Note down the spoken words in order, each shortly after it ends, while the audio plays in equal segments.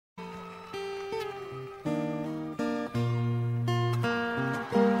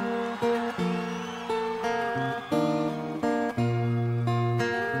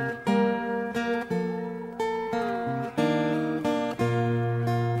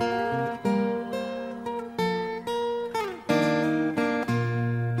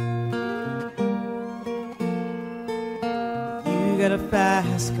got a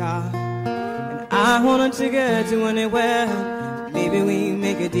fast car, and I want to get to anywhere. Maybe we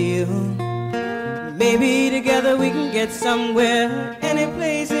make a deal. Maybe together we can get somewhere. Any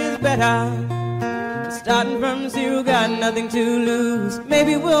place is better. Starting from zero, got nothing to lose.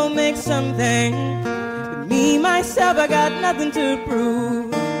 Maybe we'll make something. But me, myself, I got nothing to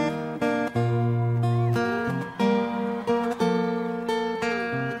prove.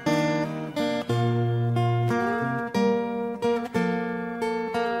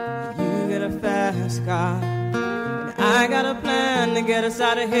 Fast car, and I got a plan to get us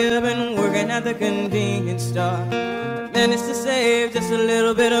out of here. Been working at the convenience store, managed to save just a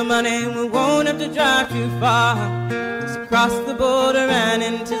little bit of money. We won't have to drive too far, just across the border and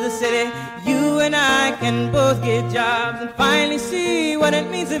into the city. You and I can both get jobs and finally see what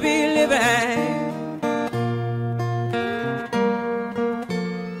it means to be living.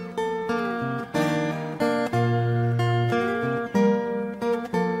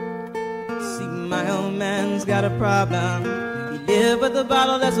 Got a problem. He live with the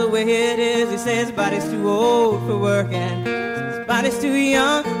bottle, that's the way it is. He says his body's too old for working, his body's too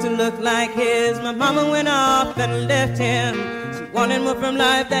young to look like his. My mama went off and left him. She wanted more from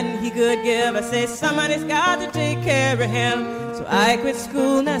life than he could give. I say somebody's got to take care of him, so I quit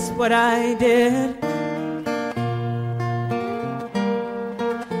school and that's what I did.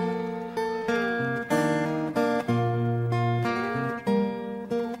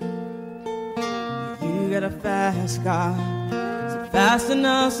 Got a fast car, so fast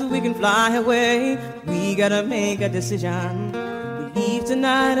enough so we can fly away. We gotta make a decision. We leave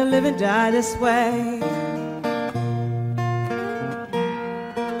tonight or live and die this way.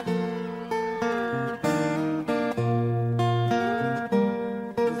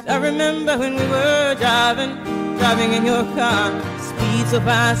 I remember when we were driving in your car. Speed so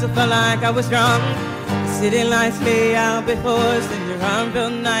fast, I felt like I was drunk. City lights lay out before us, and your arm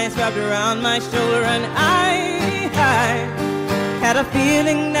felt nice wrapped around my shoulder. And I had a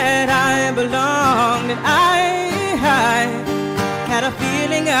feeling that I belonged, and I had a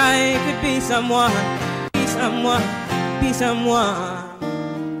feeling I could be someone, be someone, be someone.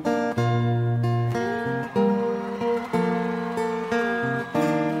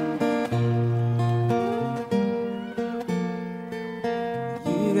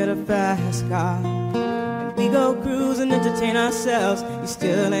 You got a fast car, we go cruise and entertain ourselves. You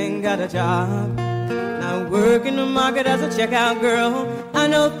still ain't got a job. Now work in the market as a checkout girl. I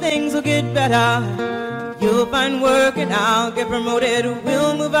know things will get better. You'll find work and I'll get promoted.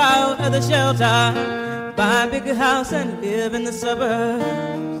 We'll move out of the shelter, buy a bigger house and live in the suburbs.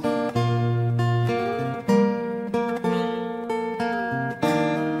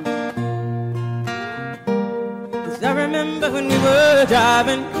 'Cause I remember when we were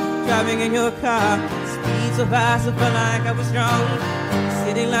driving in your car. So fast, I felt like I was drunk.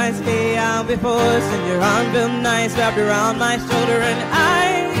 City lights lay out before us, and your arm felt nice wrapped around my shoulder. And I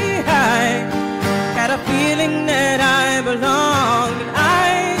had a feeling that I belonged, and I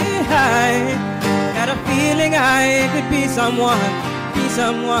had a feeling I could be someone, be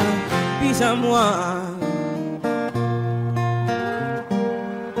someone, be someone.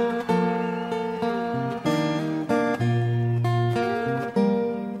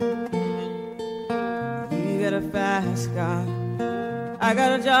 Fast car, I got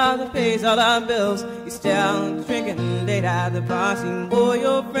a job that pays all our bills. You stay out drinking late at the bar, see more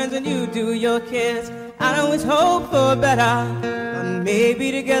your friends than you do your kids. I always hope for better, and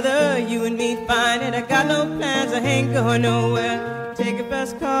maybe together you and me find it. I got no plans, I ain't going nowhere. Take a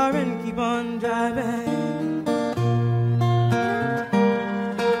fast car and keep on driving.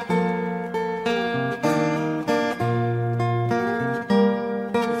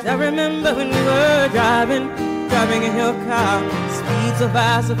 I remember when we were driving in your car. Speed so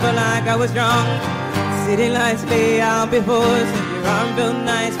fast, I felt like I was drunk. City lights lay out before us, and your arm felt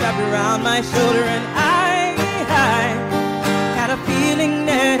nice wrapped around my shoulder. And I had a feeling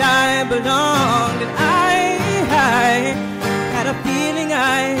that I belonged, and I had a feeling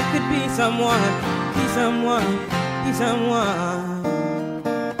I could be someone, be someone, be someone.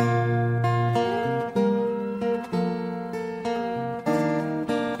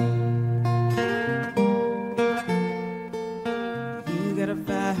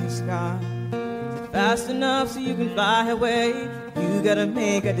 Fast enough so you can fly away. You gotta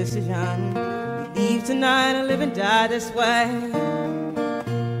make a decision. We leave tonight or live and die this way.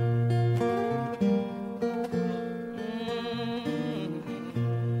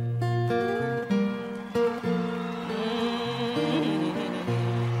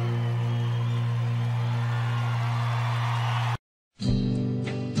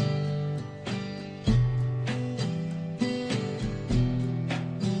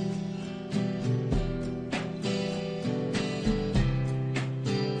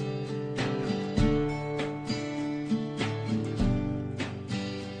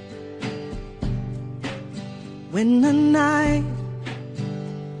 When the night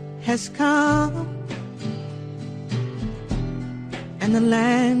has come and the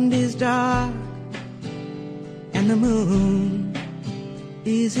land is dark and the moon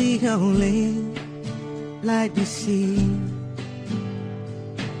is the only light we see.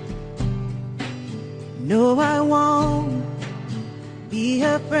 No, I won't be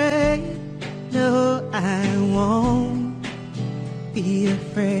afraid. No, I won't be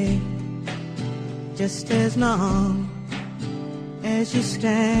afraid. Just as long as you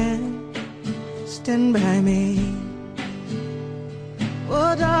stand by me.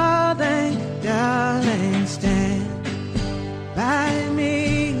 Oh, darling, darling, stand by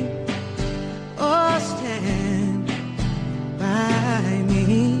me. Oh, stand by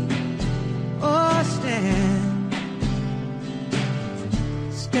me. Oh,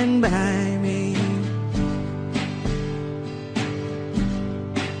 stand by me.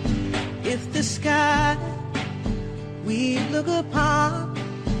 If the sky we look upon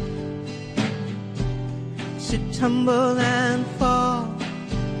should tumble and fall,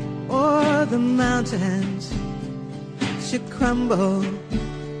 or the mountains should crumble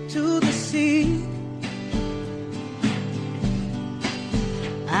to the sea,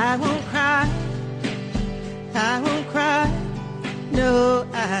 I won't cry, I won't cry, no,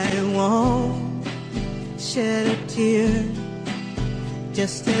 I won't shed a tear.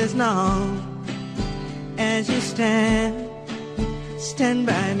 Just as long as you stand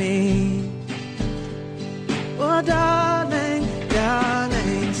by me. Oh, darling,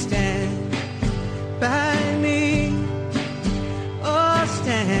 darling, stand by me. Oh,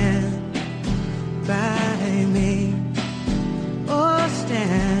 stand by me. Oh,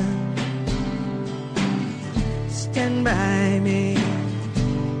 stand by me.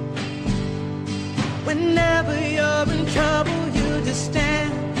 Whenever you're in trouble, you just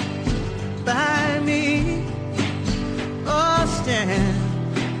stand by me. Oh, stand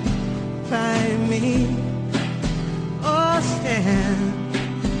by me. Oh,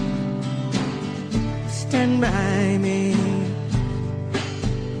 stand by me.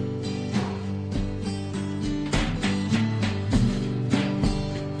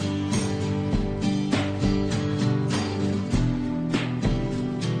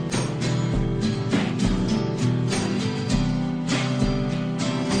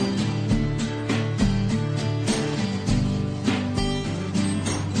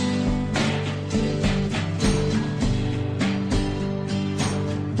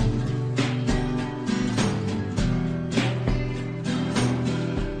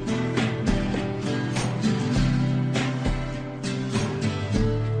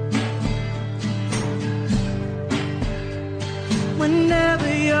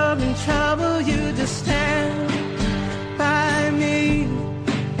 Whenever you're in trouble, you just stand by me.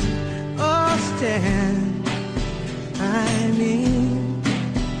 Oh, stand by me.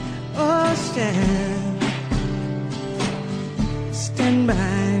 Oh, stand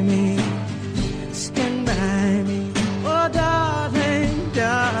by me. Stand by me. Oh, darling,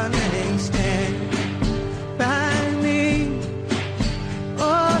 darling, stand by me.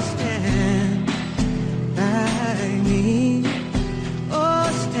 Oh, stand by me.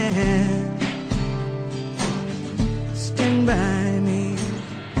 Stand by me,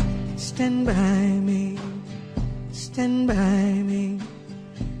 stand by me, stand by me,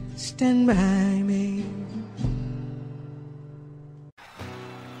 stand by me.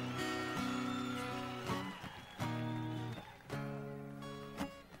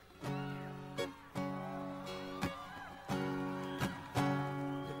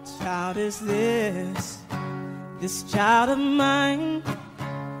 What child is this child of mine?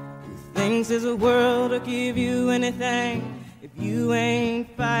 Thinks there's a world to give you anything. If you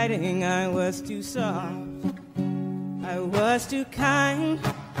ain't fighting, I was too soft, I was too kind.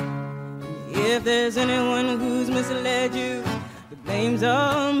 If there's anyone who's misled you, the blame's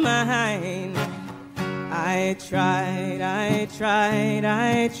all mine. I tried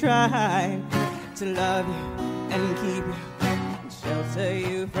to love you and keep you and shelter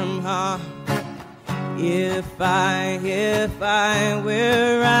you from harm. If I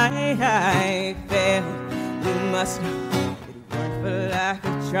were right, I failed. You must know it weren't for lack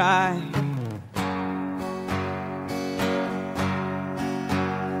of try.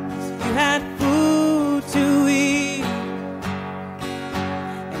 You had food to eat,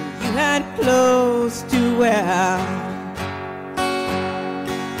 and you had clothes to wear,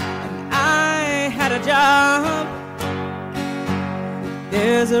 and I had a job.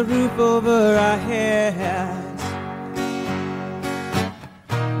 There's a roof over our heads.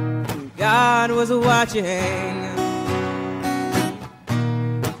 God was watching.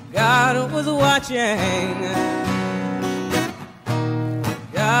 God was watching.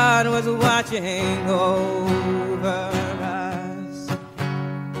 God was watching over us.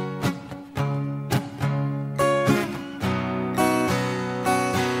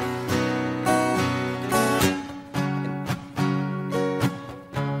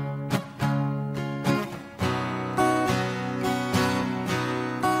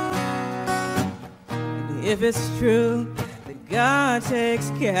 And if it's true that God takes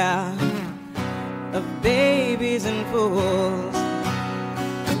care of babies and fools,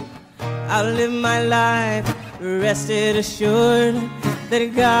 I'll live my life rested assured that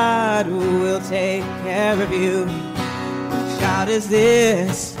God will take care of you. What child is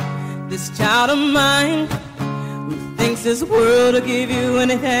this child of mine, who thinks this world will give you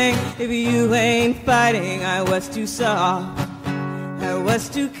anything if you ain't fighting? I was too soft, I was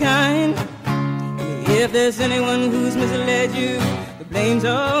too kind. If there's anyone who's misled you, the blame's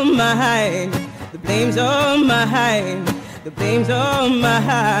on mine. The blame's on mine. The blame's on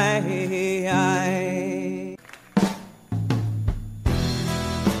mine.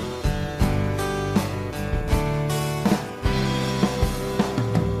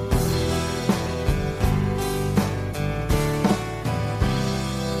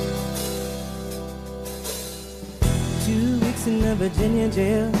 2 weeks in a Virginia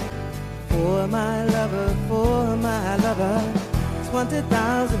jail for my lover,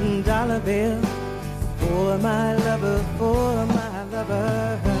 $20,000 bill. For my lover,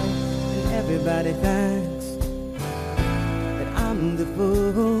 and everybody thinks that I'm the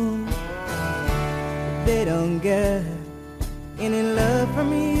fool. They don't get any love from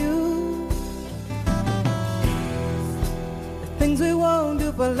you. The things we won't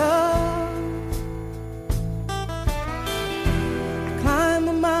do for love. I'd climb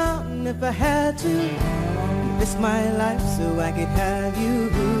a mountain if I had to, risk my life so I could have you.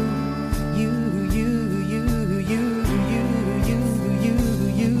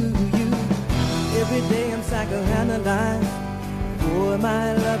 Every day I'm psychoanalyzed for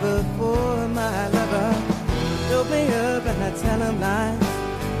my lover, Dope me up and I tell him lies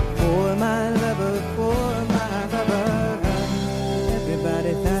for my lover,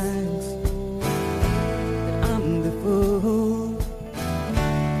 Everybody thinks that I'm the fool,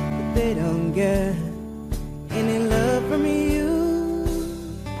 but they don't get any love from you.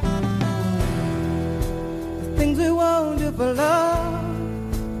 The things we won't do for love.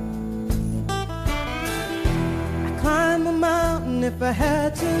 Climb a mountain if I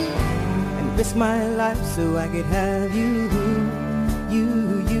had to, and risk my life so I could have you.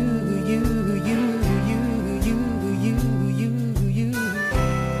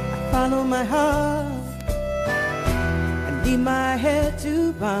 I follow my heart and leave my head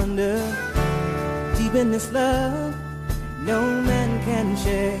to ponder. Deep in this love, no man can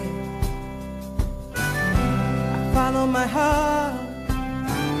share. I follow my heart,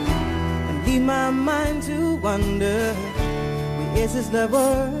 leave my mind to wonder, where is this love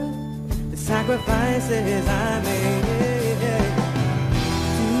worth the sacrifices I made?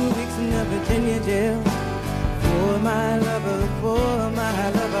 2 weeks in a Virginia jail for my lover,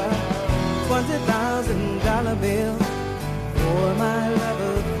 $20,000 bill for my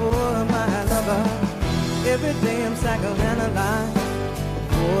lover, Every day I'm psychoanalyzed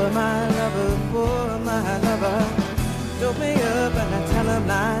for my lover, Dope me up and I tell him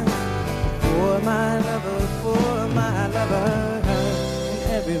lies for my lover, and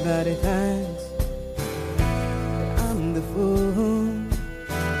everybody thinks that I'm the fool,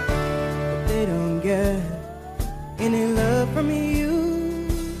 but they don't get any love from you.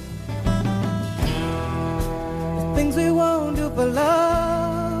 The things we won't do for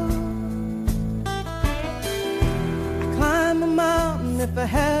love. I'd climb a mountain if I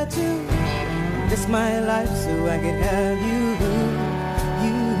had to, risk my life so I could have you.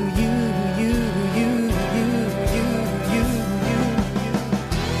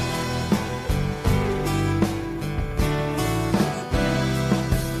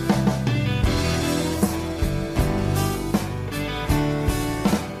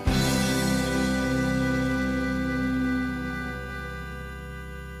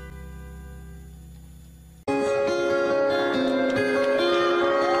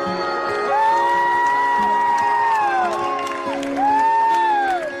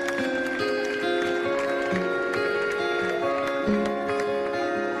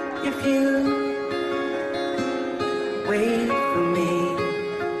 Place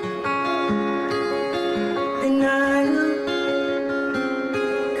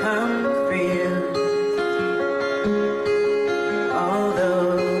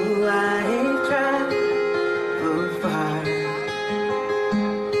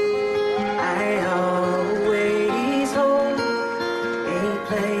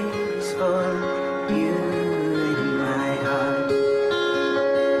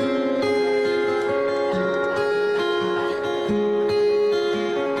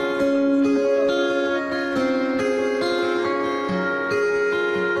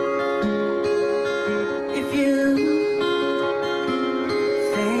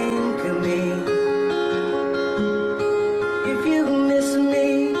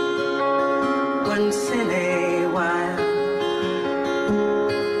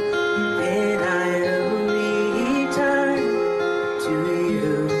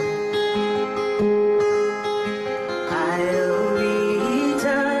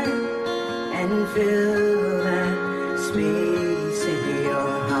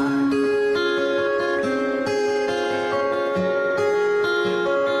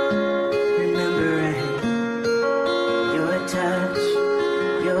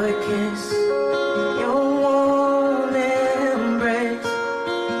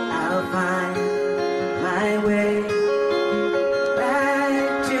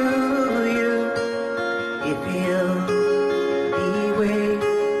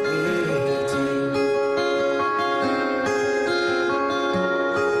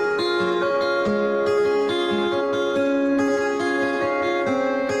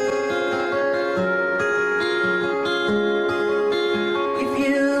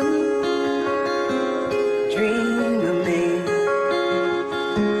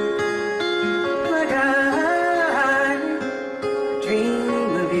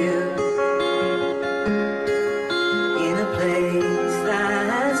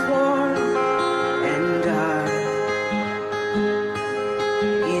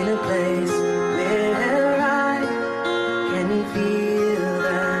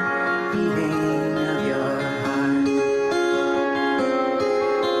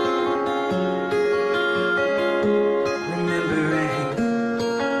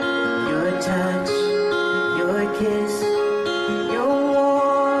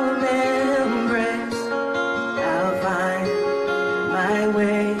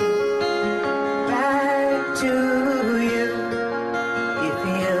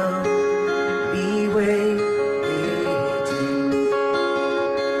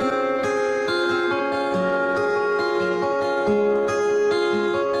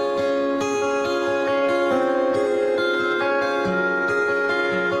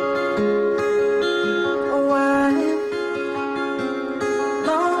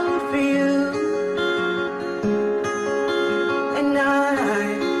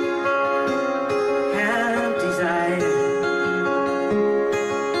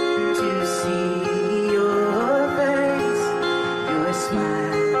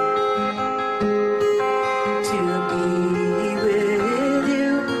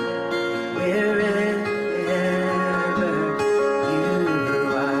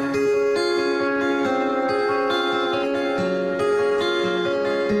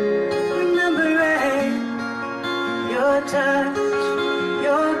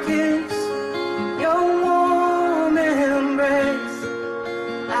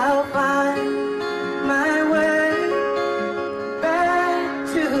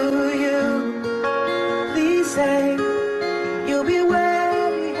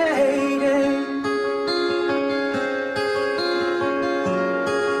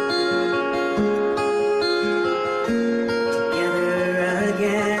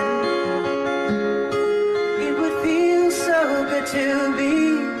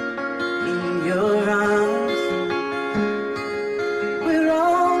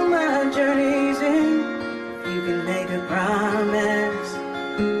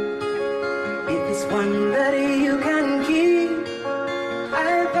one that you can keep.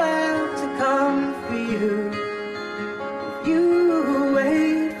 I vow to come for you. You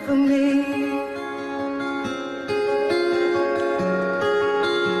wait for me.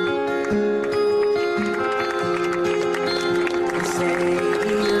 Say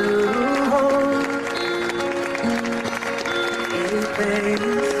you hold a place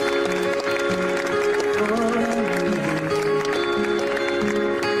for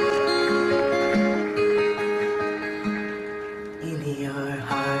me in your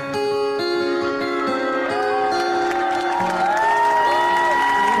heart.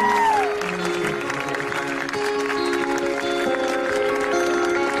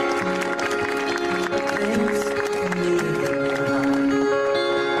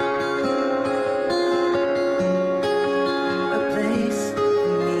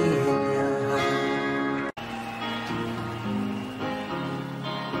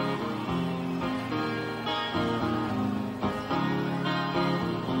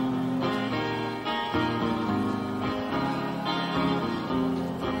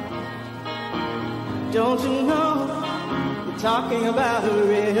 Don't you know, you're talking about a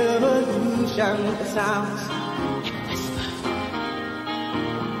revolution that sounds like a whisper.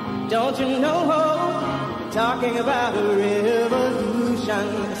 Don't you know, you're talking about a revolution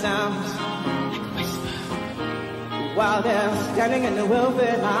that sounds like a whisper. While they're standing in the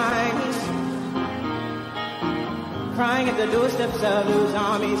welfare lines, crying at the doorsteps of those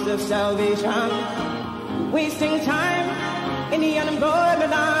armies of salvation, wasting time in the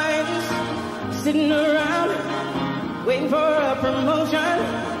unemployment lines, sitting around, waiting for a promotion.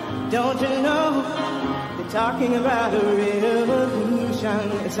 Don't you know, they're talking about a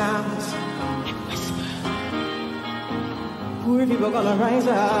revolution. It sounds like a whisper. Poor people gonna rise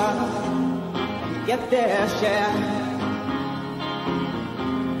up and get their share.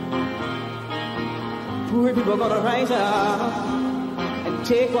 Poor people gonna rise up and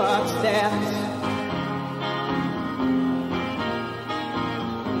take what's theirs.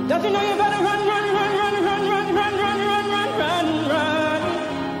 Don't you know you better run, run, run, run, run, run, run, run, run, run, run, run.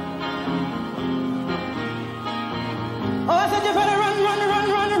 Oh, I said you better run, run, run,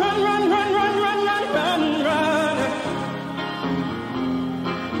 run, run, run, run, run, run, run, run, run.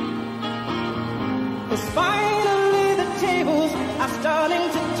 Cause finally the tables are starting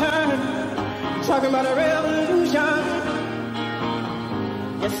to turn. Talking about a revolution.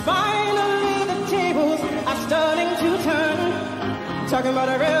 Yes, finally the tables are starting to turn. Talking about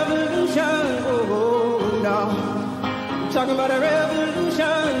a revolution, oh no. Talking about a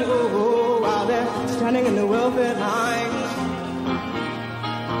revolution, oh, while they're standing in the welfare lines,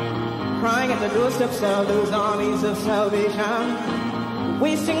 crying at the doorsteps of those armies of salvation,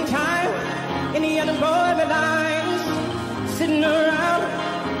 wasting time in the unemployment lines, sitting around,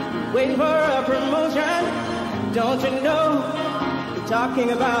 waiting for a promotion. Don't you know, you're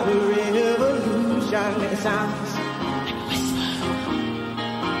talking about a revolution. It sounds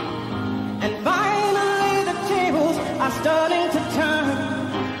are starting to turn.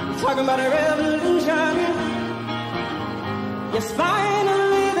 Talking about a revolution. Yes,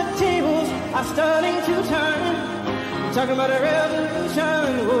 finally the tables are starting to turn. Talking about a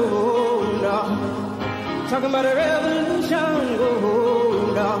revolution. Oh no. Talking about a revolution.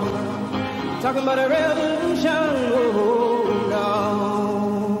 Oh no. Talking about a revolution. Oh no.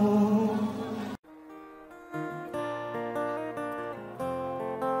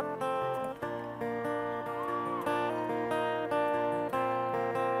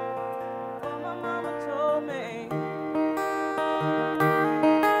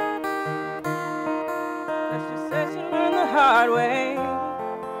 Hard way.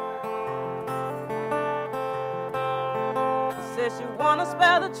 She says she wanna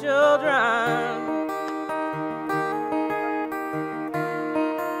spare the children.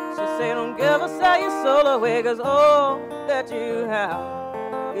 She say don't ever sell your soul away, 'cause all that you have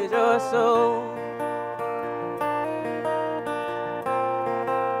is your soul.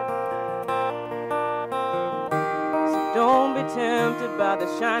 So don't be tempted by the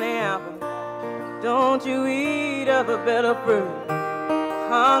shiny apple. Don't you eat of a bitter fruit.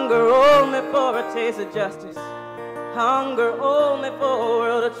 Hunger only for a taste of justice. Hunger only for a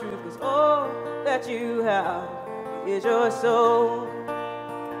world of truth. 'Cause all that you have is your soul.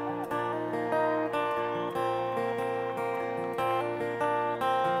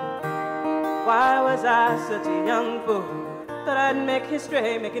 Why was I such a young fool? Thought I'd make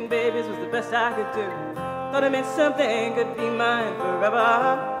history, making babies was the best I could do. Thought it meant something could be mine forever.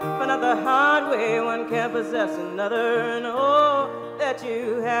 But not the hard way, one can't possess another. And all that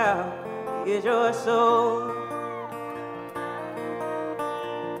you have is your soul.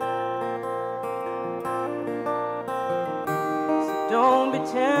 Don't be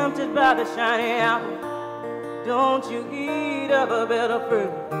tempted by the shiny apple. Don't you eat of a bitter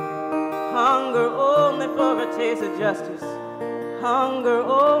fruit. Hunger only for a taste of justice. Hunger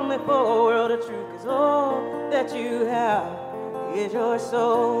only for a world of truth. 'Cause all that you have is your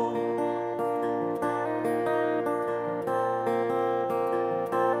soul.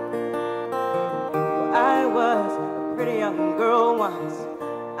 Well, I was a pretty young girl once.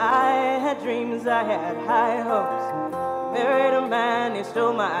 I had dreams, I had high hopes. Married a man, he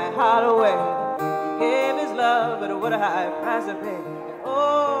stole my heart away. He gave his love, but what a high price to pay. And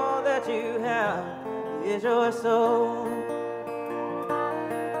all that you have is your soul.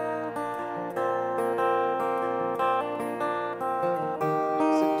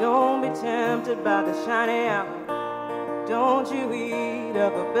 So don't be tempted by the shiny apple. Don't you eat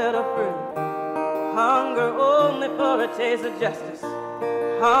of a bitter fruit. Hunger only for a taste of justice.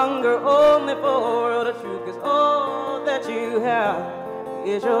 Hunger only for a world of truth. 'Cause all that you have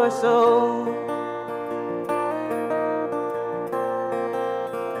is your soul.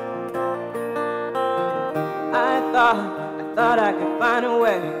 I thought I could find a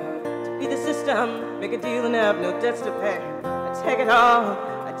way to beat the system, make a deal and have no debts to pay. I'd take it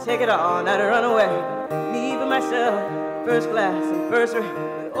all, and I'd run away. Me by myself, first class and first rate.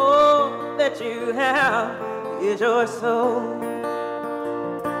 But all that you have is your soul.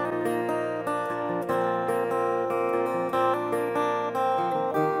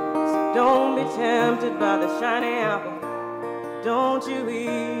 Don't be tempted by the shiny apple. Don't you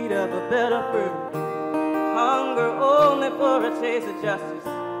eat of a bitter fruit. Hunger only for a taste of justice.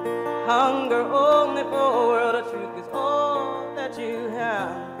 Hunger only for a world of truth. 'Cause all that you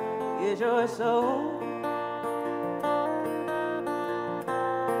have is your soul.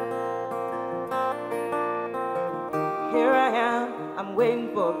 Here I am, I'm waiting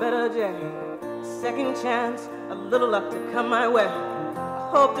for a better day. A second chance, a little luck to come my way.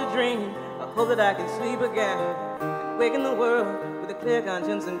 Hope to dream, I hope that I can sleep again and wake in the world with a clear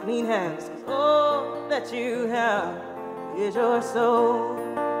conscience and clean hands. 'Cause all that you have is your soul.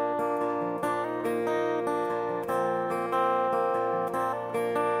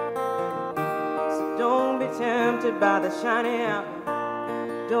 So don't be tempted by the shiny apple.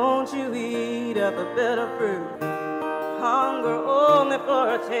 Don't you eat of a bitter fruit. Hunger only for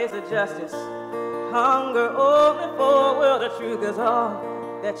a taste of justice. Hunger only for a world of truth. 'Cause all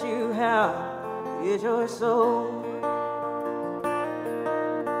that you have is your soul.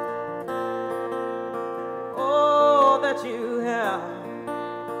 All that you have.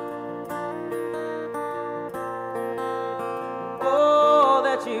 All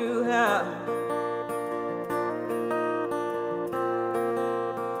that you have.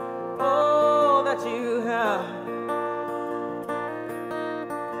 All that you have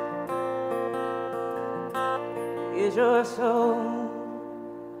is your soul.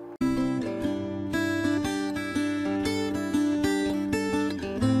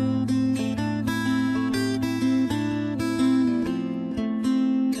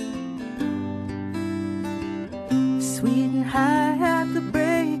 Sweet and high at the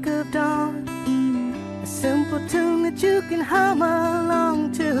break of dawn, a simple tune that you can hum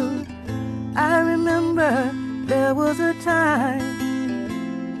along to. I remember there was a time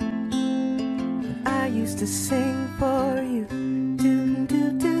when I used to sing for you. Do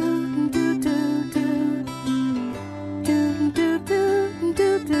do do do do do do do do do do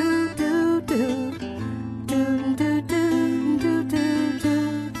do do do do do do do do.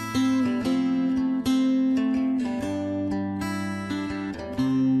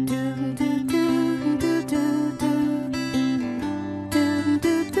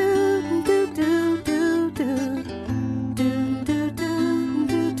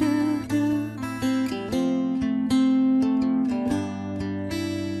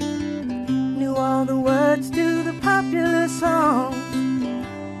 Knew all the words to the popular songs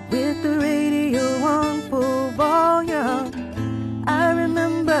with the radio on full volume. I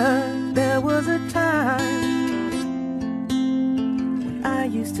remember there was a time when I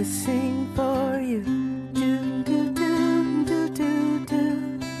used to sing for you. Do do do do do do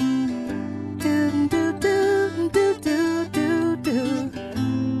do do do do do do do do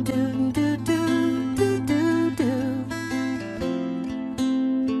do do do do.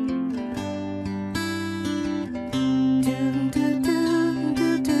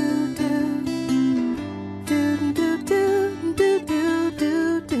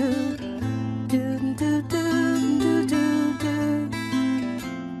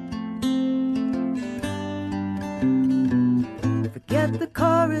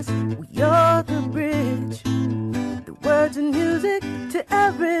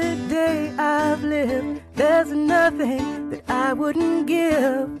 live. There's nothing that I wouldn't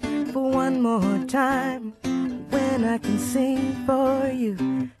give for one more time when I can sing for you.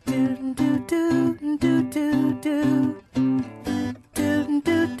 Do do do do do do. Do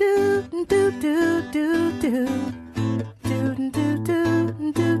do do do do do do. Do do do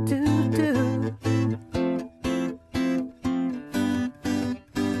do do do.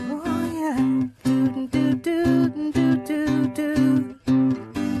 Oh yeah. Do do do do do do.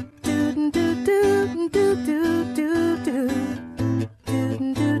 Do do do do do do do. Do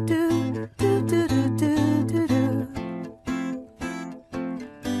do do do do do do do.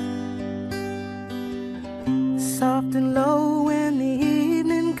 Soft and low when the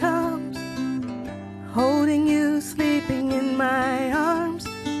evening comes, holding you, sleeping in my arms.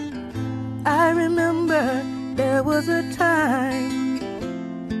 I remember there was a time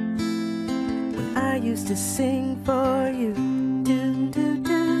when I used to sing for you. Do do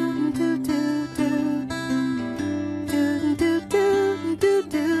do do do do. Do do do do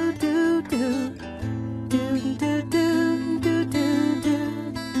do do do. Do do do do do do.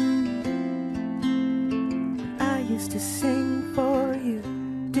 I used to sing for you.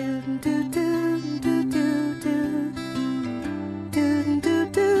 Do do do do do do. Do do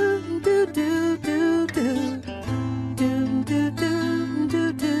do do do do do. Do do do do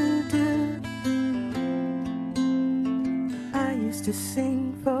do do. I used to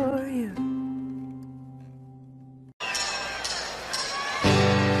sing for you.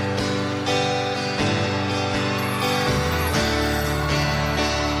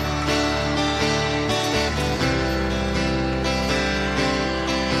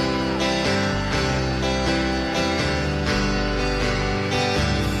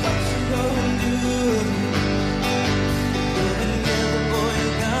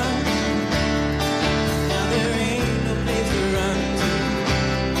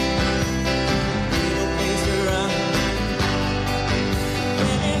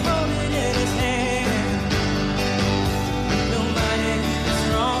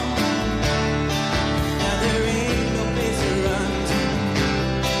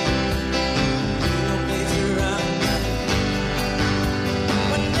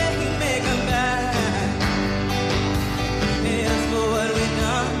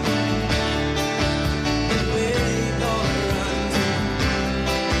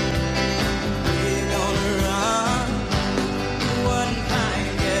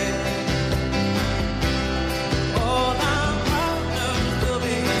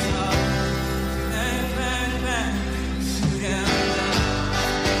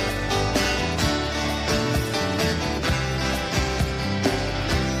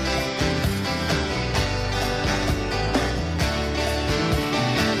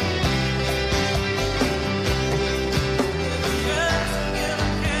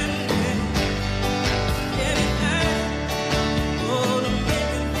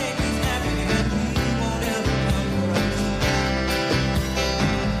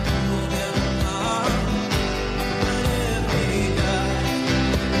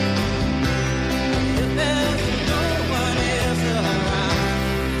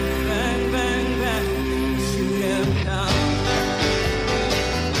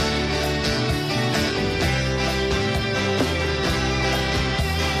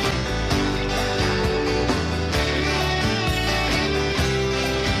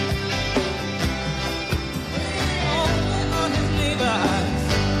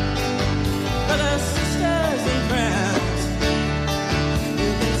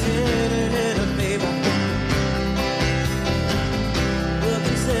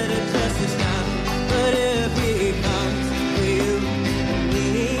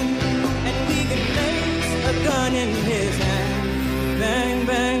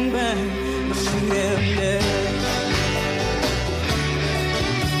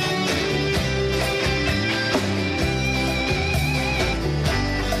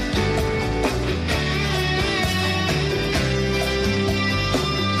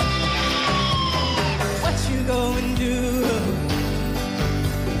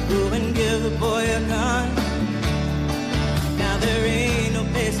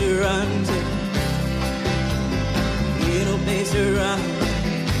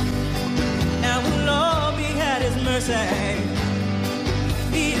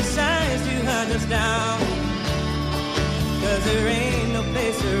 He decides to hunt us down, 'cause there ain't no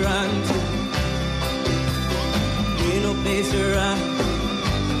place to run to. Ain't no place to run.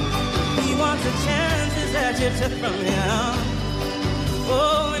 He wants the chances that you took from him.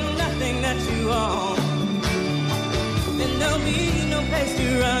 Oh, and nothing that you own. Then there'll be no place to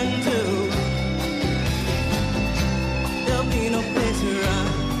run to. There'll be no place to run.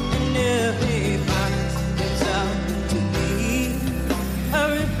 And if he finds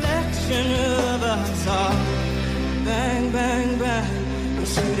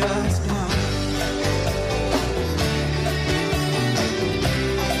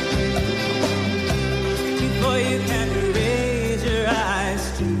you can raise your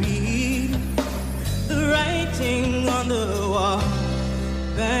eyes to read the writing on the wall.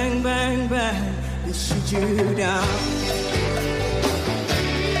 Bang, bang, bang, they shoot you down.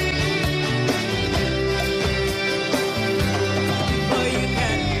 Or you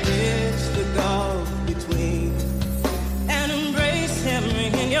can bridge the gulf between and embrace him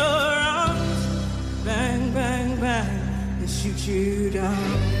in your arms. Bang, bang, bang, they shoot you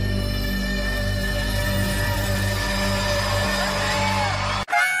down.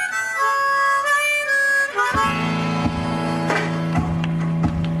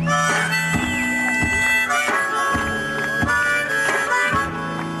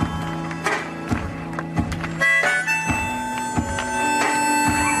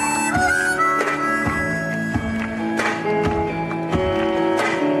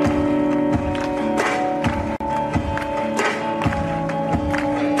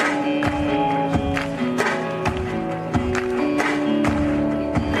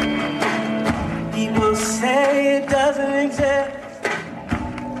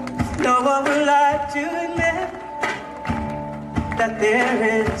 That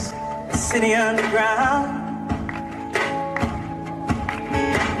there is a city underground.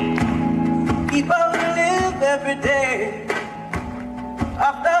 People live every day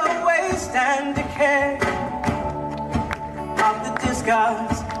off the waste and decay, off the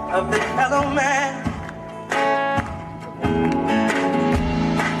discards of the fellow man.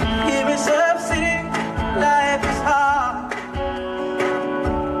 Here in Sub City, life is hard.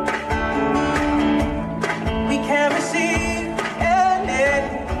 We can't receive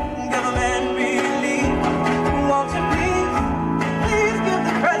government relief. Won't you please give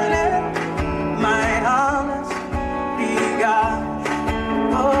the president my honest regards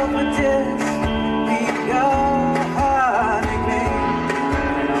over this regarding me.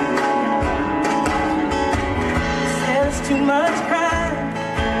 There's too much crime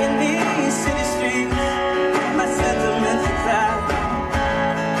in these city streets. My sentiments exact.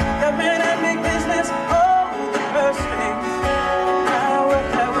 Government and big business hold the purse strings.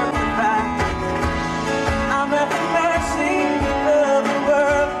 I'm at the mercy of the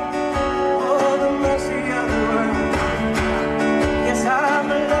world, oh, the mercy of the world. Yes, I'm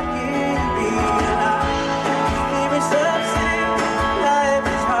lucky to be alive. Here in Sub City, life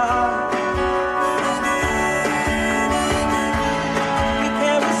is hard. We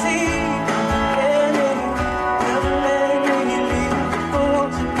can't receive any government relief.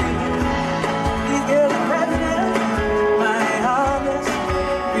 Won't you please give the president my honest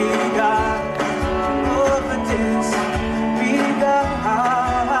regard?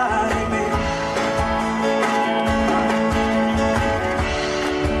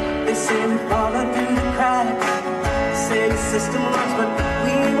 They say we fallen through the cracks. They say the system runs, but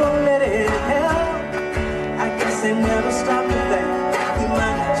we won't let it help. I guess they never stop to think we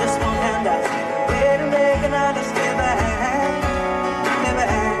might just want handouts. Way to make an honest living.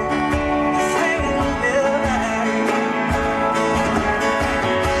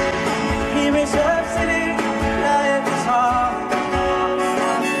 Here in Sub City, life is hard.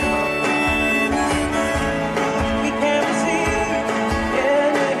 We can't receive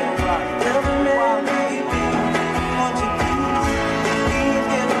any government relief. Won't you please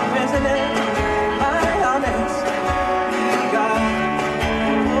give the president my honest regard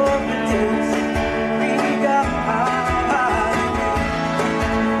over this regarding me.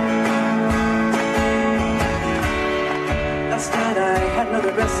 Last night I had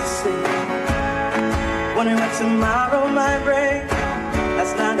another restless sleep, wondering what tomorrow might bring.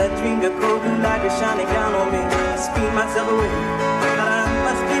 Last night I dreamed a golden light was shining down on me. I screamed myself away, but I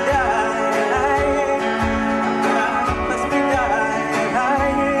must be dying. I must be dying.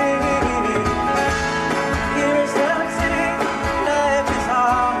 Here in Sub City, life is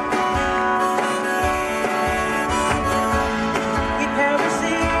hard. We can't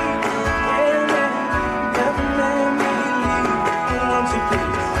receive any government relief. Won't you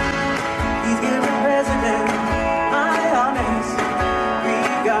please give the president my honest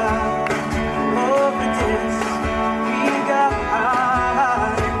regard over this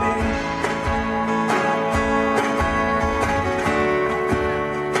regarding me.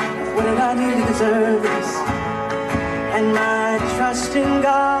 What did I do to deserve this? And my trust in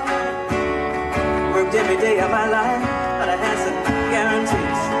God. Worked every day of my life, but I had some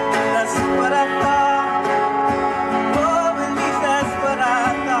guarantees. That's what I thought. Oh, at least that's what I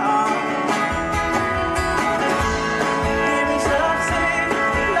thought. Here in Sub City,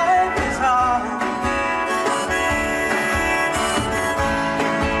 life is hard.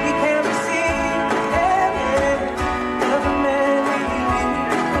 We can't receive any government relief.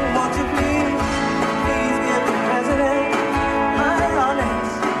 Won't you please give the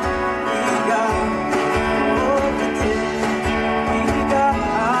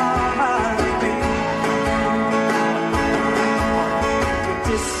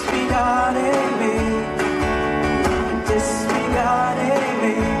disregarding me, disregarding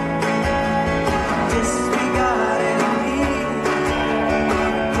me, disregarding me,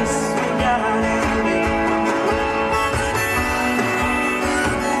 disregarding me.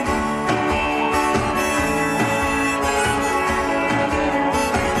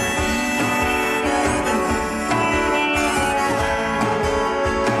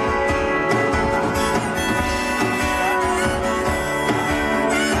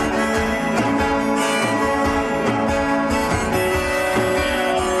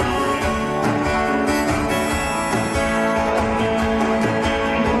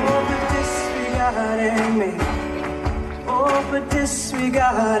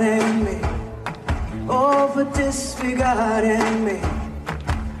 Disregarding me, oh, for disregarding me,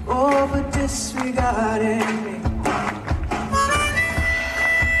 oh, for disregarding me.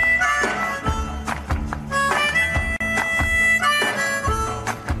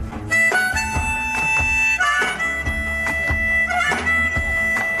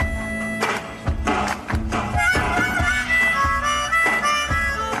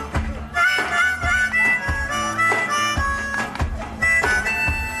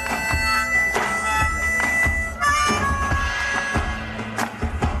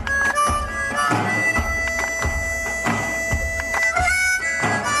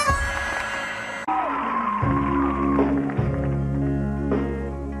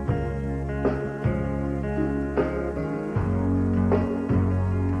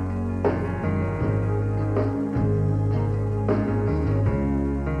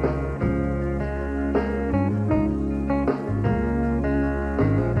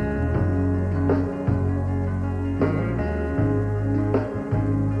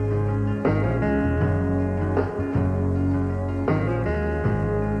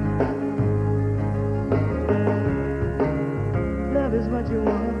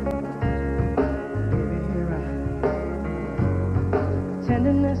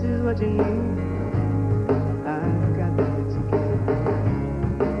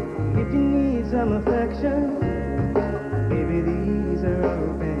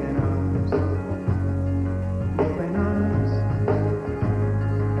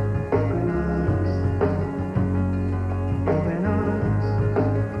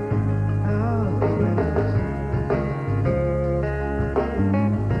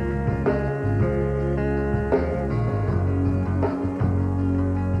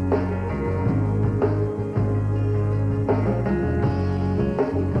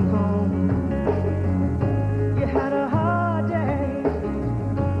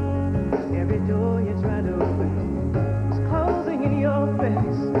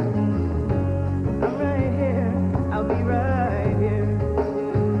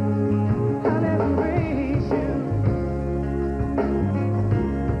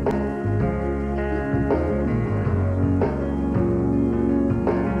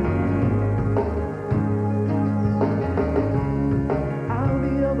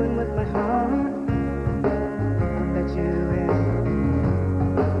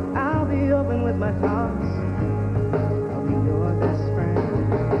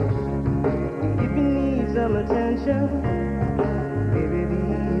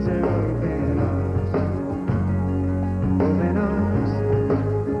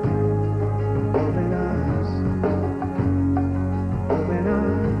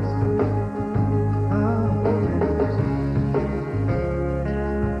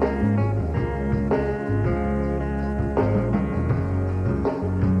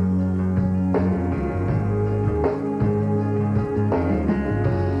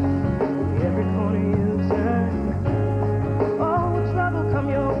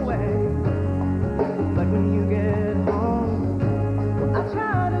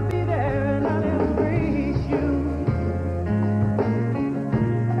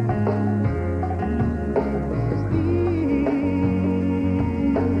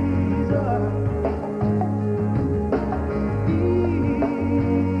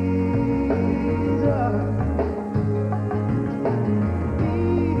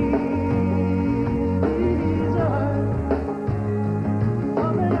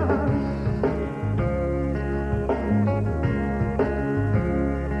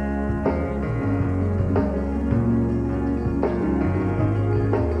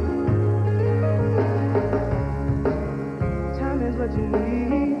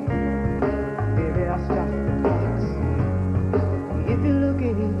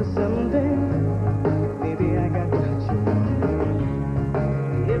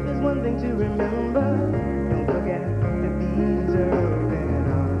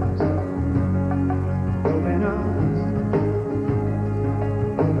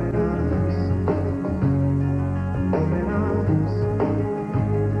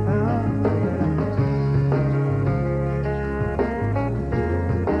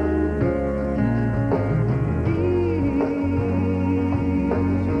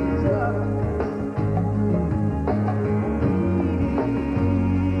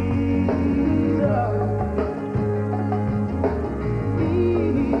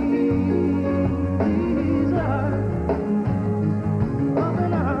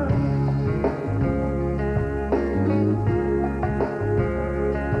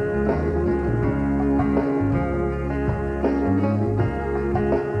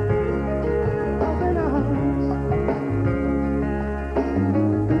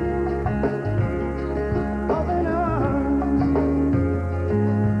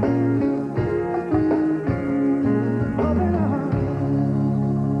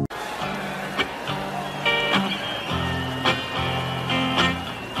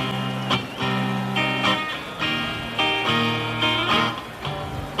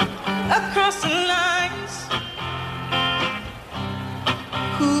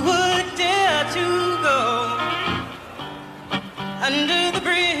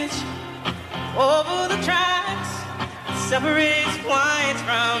 over the tracks that separates whites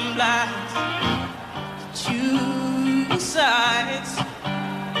from blacks. Choose sides,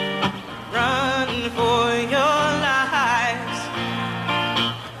 run for your lives.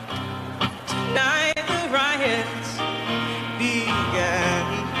 Tonight the riots began.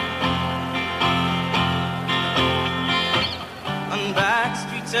 On back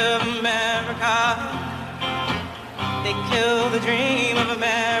streets of America, they kill the dream of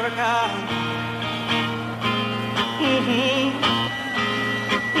America.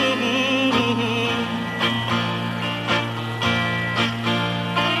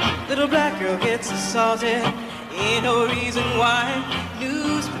 Little black girl gets assaulted, ain't no reason why.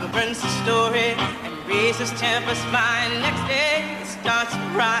 Newspaper prints the story, and racist tempers flying. Next day it starts to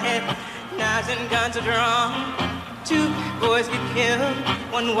riot, knives and guns are drawn. 2 boys get killed,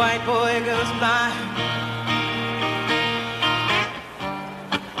 1 white boy goes blind.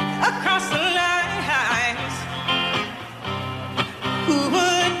 Across the lines, who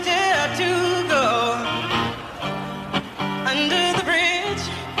would dare to go under the bridge,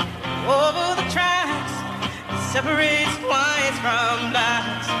 over the tracks that separates whites from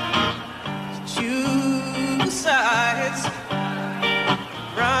blacks? Choose sides,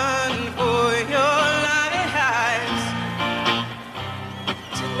 run for your lives.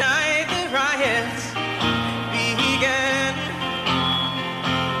 Tonight the riots began.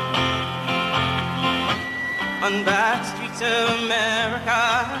 On back streets of America,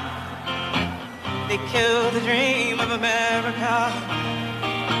 they kill the dream of America.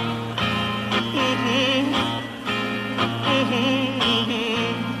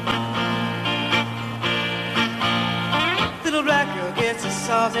 Little black girl gets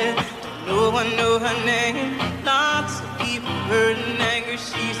assaulted, no one know her name. Lots of people hurt and angry,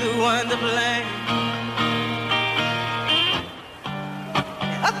 she's the one to blame.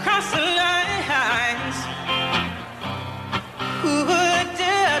 Across the lines, who would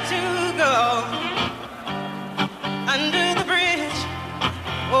dare to go under the bridge,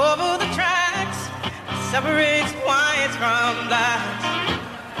 over the tracks that separates whites from blacks?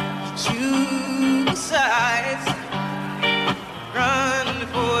 Choose sides, run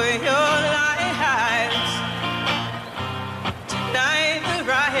for your lives. Tonight the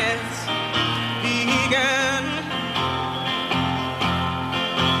riots began.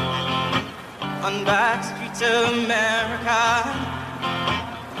 On back streets of America,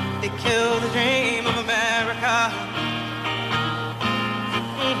 they kill the dream of America.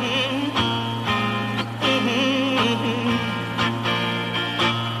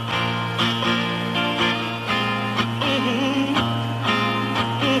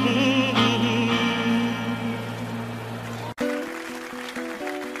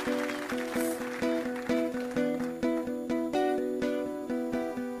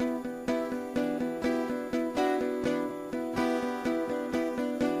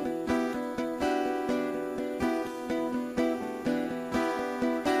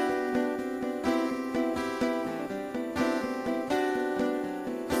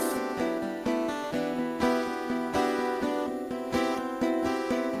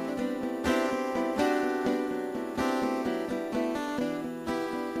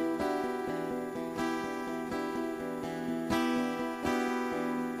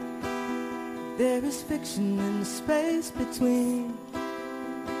 There is fiction in the space between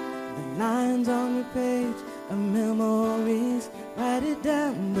the lines on the page of memories. Write it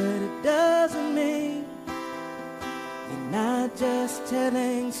down, but it doesn't mean you're not just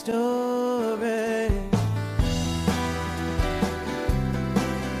telling stories.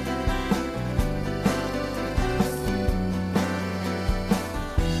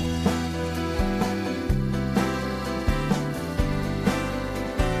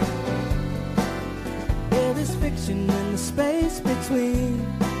 In the space between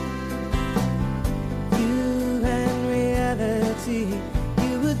you and reality,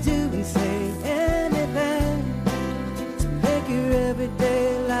 you would do and say anything to make your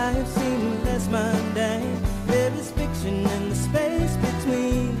everyday life seem less mundane. There is fiction in the space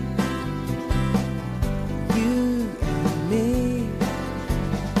between you and me.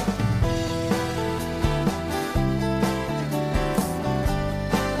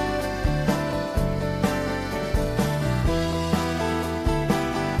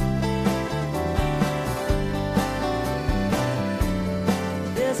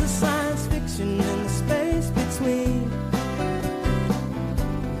 In the space between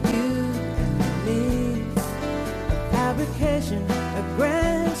you and me, a fabrication, a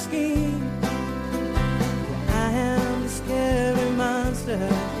grand scheme. I am the scary monster.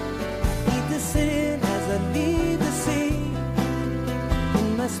 Eat the sin as I leave the sea.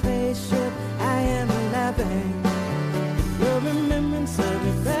 In my spaceship, thing. Your remembrance of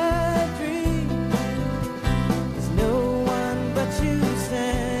your bad dream. There's no one but you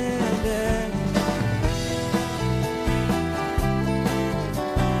standing.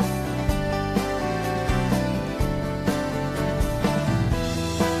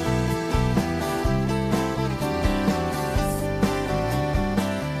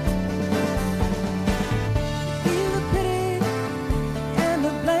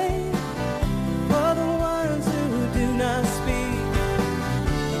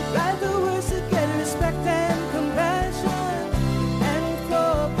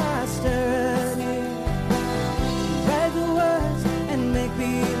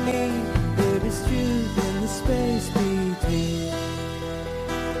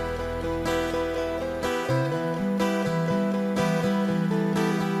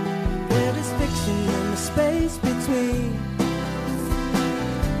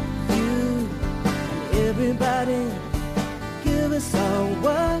 Everybody, give us all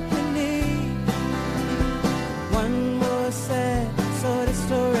what we need. One more sad sort of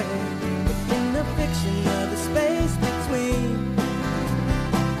story in the fiction of the space between.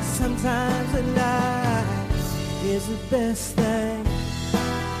 Sometimes a lie is the best thing.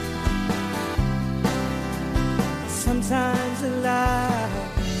 Sometimes a lie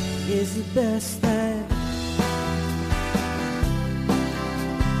is the best thing.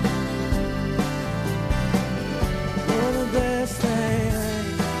 Best thing.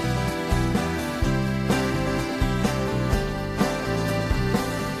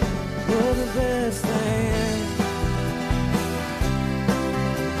 You're the best thing.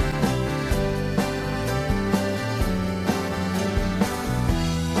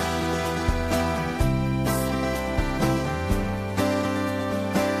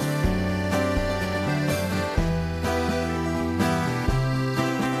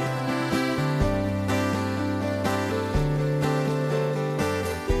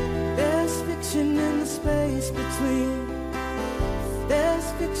 There's fiction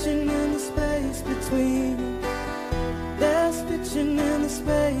in the space between. There's fiction in the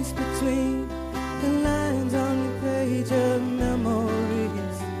space between the lines on the page of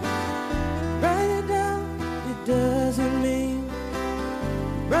memories. Write it down, it doesn't mean.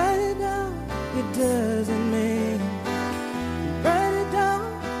 Write it down, it doesn't mean. Write it down,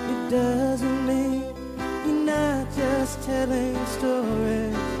 it doesn't mean. You're not just telling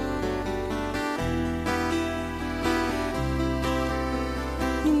stories.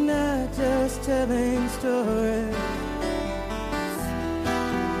 Just telling stories.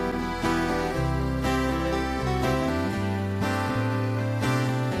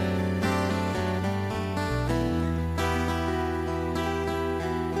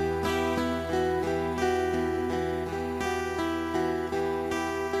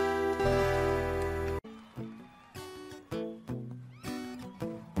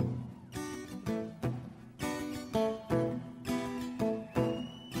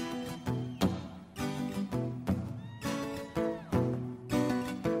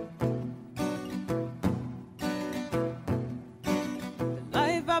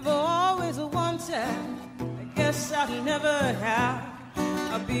 I've always wanted, I guess I'll never have.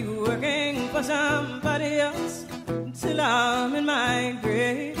 I'll be working for somebody else until I'm in my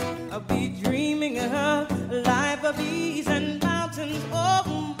grave. I'll be dreaming of a life of ease and mountains,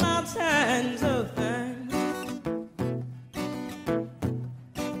 oh, mountains of things.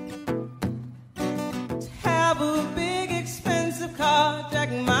 To have a big expensive car,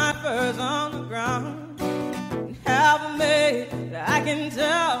 jack my furs on the ground, and have a maid that I can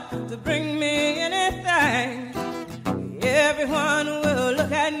tell to bring me anything. Everyone will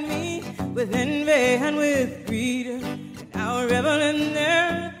look at me with envy and with greed, and I'll revel in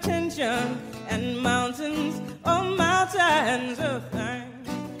their attention and mountains, oh, mountains of things.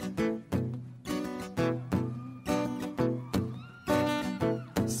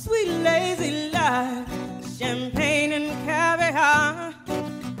 Sweet lazy life, champagne and caviar.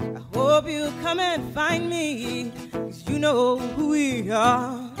 I hope you'll come and find me, 'cause you know who we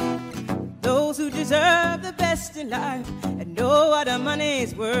are. Those who deserve the best in life and know what our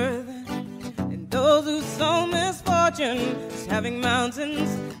money's worth, and those who sow misfortune is having mountains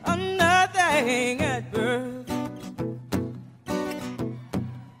or nothing at birth.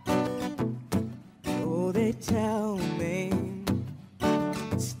 Oh, they tell me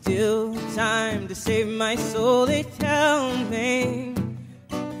it's still time to save my soul. They tell me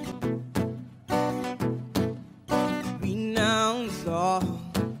renounce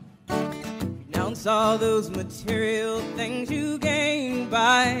all those material things you gain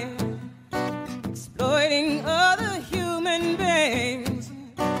by exploiting other human beings.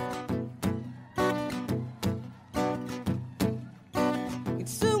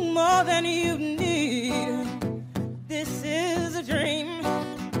 woman you need. This is a dream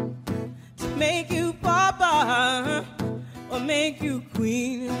to make you papa or make you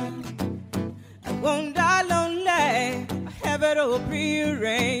queen. I won't die lonely, I have it all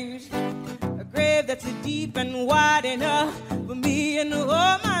prearranged. A grave that's deep and wide enough for me and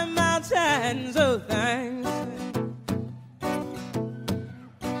all my mountains of thanks.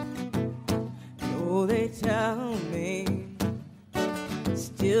 Oh, they tell me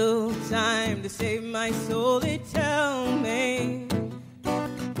still time to save my soul. They tell me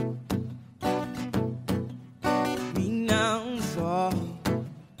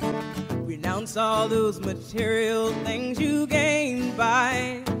renounce all those material things you gain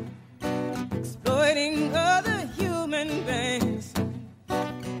by exploiting other human beings.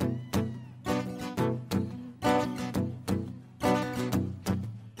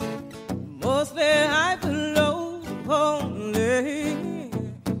 Mostly I feel lonely.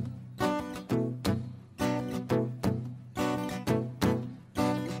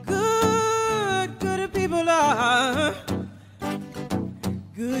 Good people are.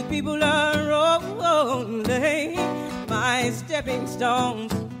 Good people are only my stepping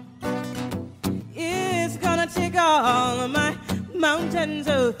stones. It's gonna take all of my mountains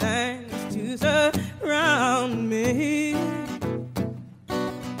of thanks to surround me.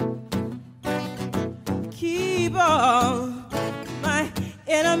 Keep all my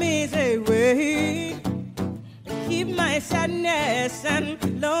enemies away. Keep my sadness and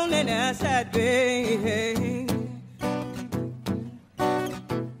loneliness at bay.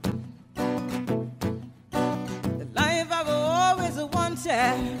 The life I've always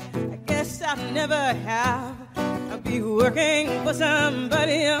wanted, I guess I'll never have. I'll be working for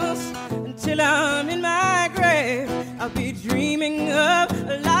somebody else until I'm in my grave. I'll be dreaming of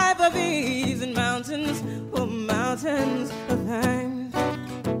a life of ease and mountains, oh mountains of thanks.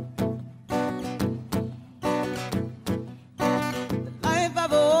 The life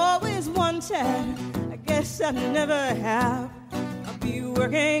I've always wanted, I guess I'll never have. I'll be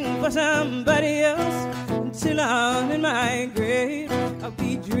working for somebody else until I'm in my grave. I'll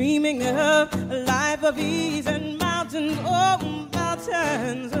be dreaming of a life of ease and mountains, oh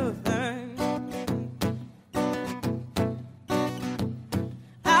mountains of thanks.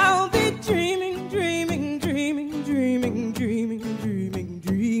 I'll be dreaming, dreaming, dreaming, dreaming, dreaming, dreaming,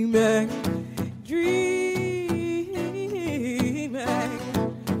 dreaming, dreaming.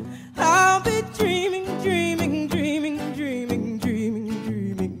 I'll be dreaming, dreaming, dreaming, dreaming, dreaming,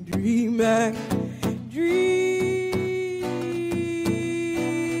 dreaming, dreaming.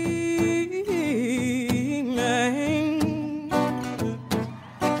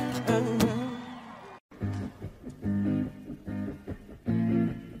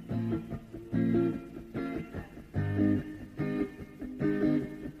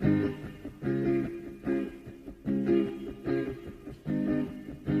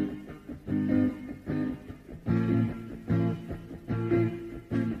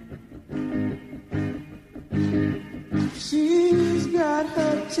 She's got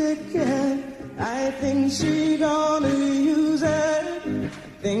her ticket, I think she gonna use it. I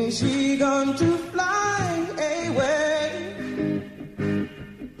think she going to fly away.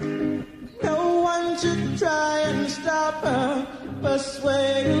 No one should try and stop her,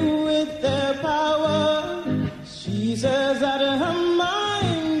 persuade her with their power. She says that her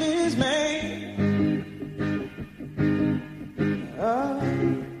mind is made.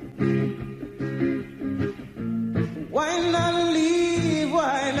 Why not leave?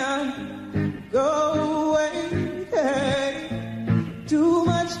 Why not go away? Hey, too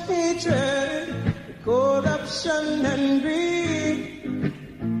much hatred, corruption and greed.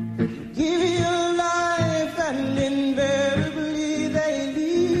 Give your life and invariably they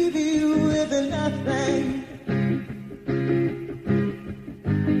leave you with nothing.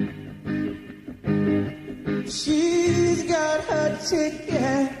 She's got her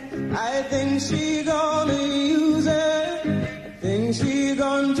ticket, I think she gonna use it. I think she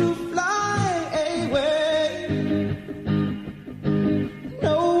going to fly away.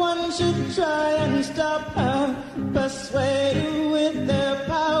 No one should try and stop her, persuade her with their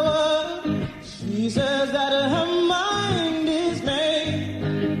power. She says that her mind is made.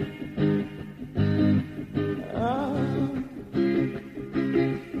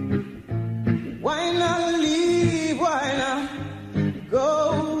 Why not leave? Why not go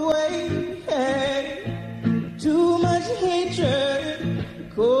away? Hey, too much hatred,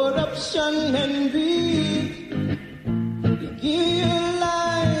 corruption and greed. You give your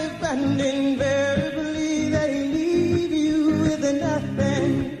life and invariably they leave you with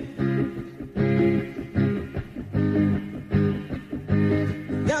nothing.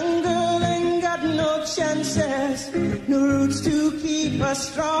 Young girl her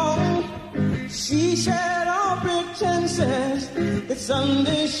strong. She shed all pretenses that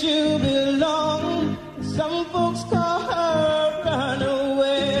someday she'll belong. Some folks call her a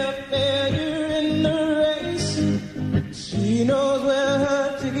runaway, a failure in the race. She knows where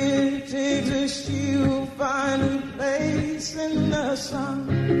her ticket takes her. She'll find a place in the sun.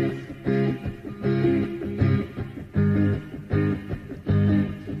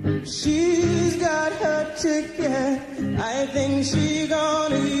 She's got her ticket. I think she's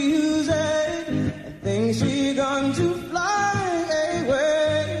gonna use it. I think she's going to fly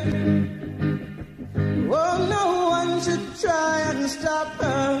away. Oh, no one should try and stop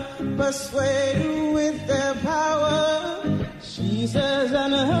her, persuade her with their power. She says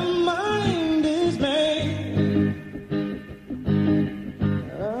that her mind is made.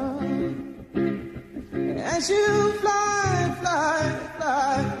 Oh. And she'll fly, fly,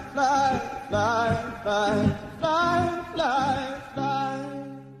 fly, fly, fly, fly, fly, fly, fly.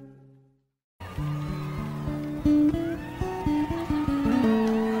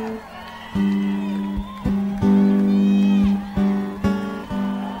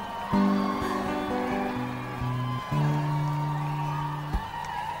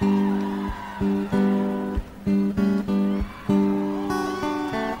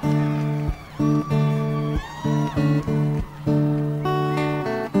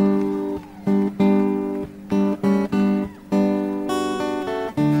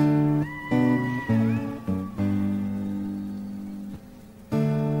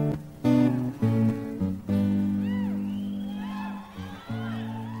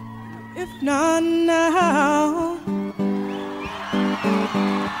 Not now,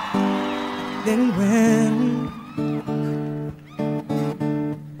 then when?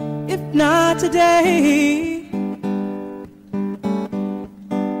 If not today,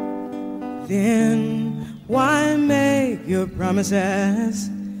 then why make your promises?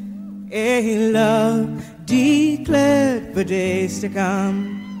 A love declared for days to come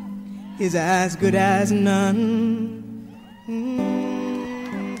is as good as none.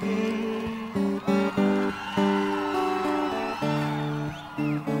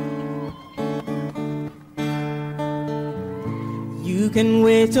 You can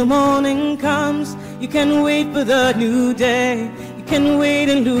wait till morning comes. You can wait for the new day. You can wait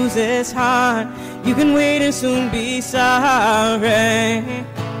and lose this heart. You can wait and soon be sorry.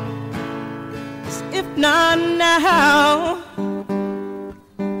 'Cause if not now,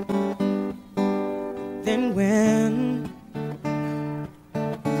 then when?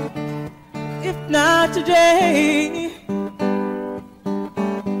 If not today,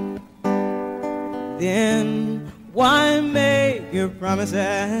 then why make your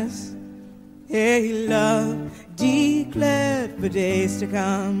promises? A love declared for days to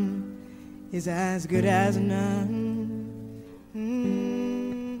come is as good as none.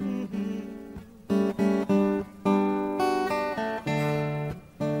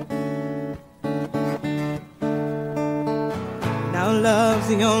 Now love's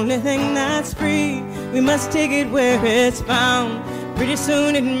the only thing that's free. We must take it where it's found. Pretty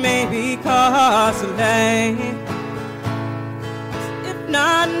soon it may be costly.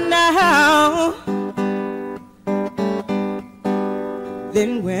 Not now,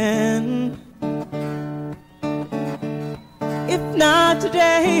 then when? If not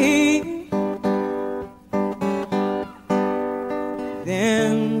today,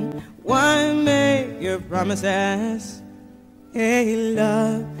 then why make your promises? A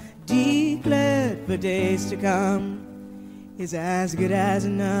love declared for days to come is as good as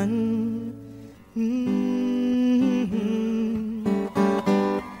none.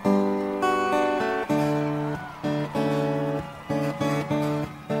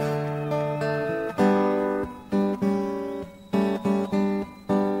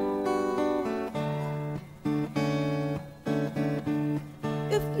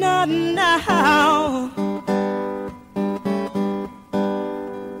 Not now,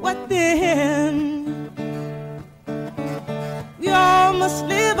 what then? We all must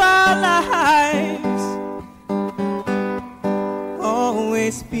live our lives,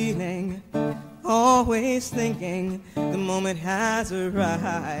 always feeling, always thinking the moment has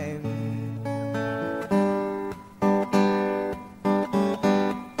arrived.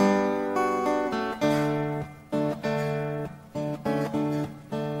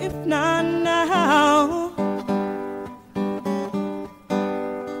 Not now,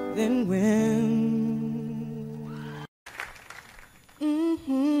 then when?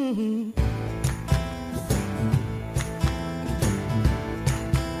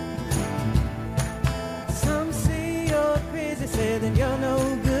 Some say you're crazy, say that you're no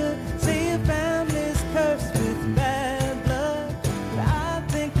good, say your family's cursed with bad blood. But I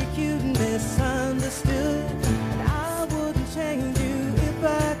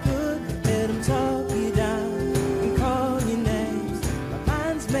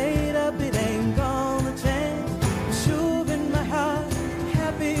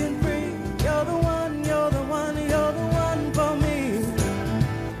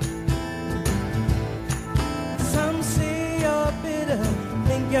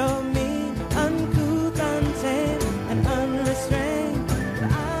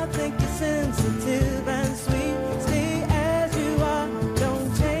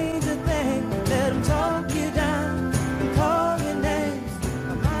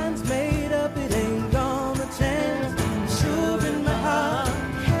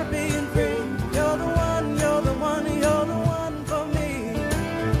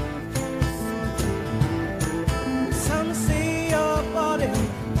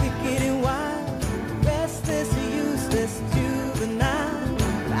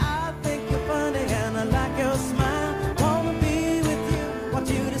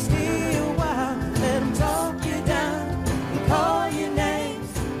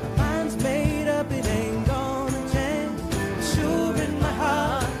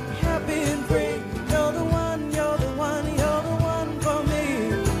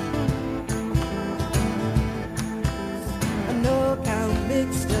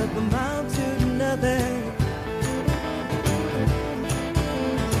amount to nothing.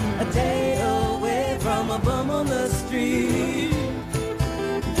 A day away from a bum on the street.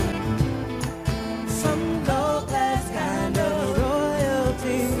 Some low-class kind of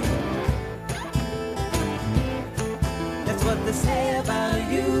royalty. That's what they say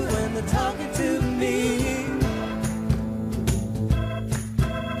about you when they're talking to me.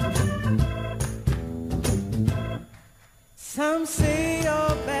 Some say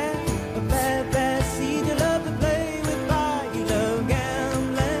you're bad, a bad, bad seed. You love to play with fire, you love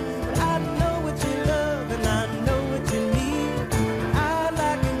gambling. But I know what you love and I know what you need. I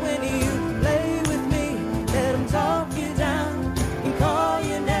like it when you play with me. Let them talk you down and call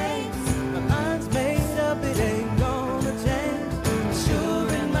your names. My mind's made up, it ain't gonna change. Sure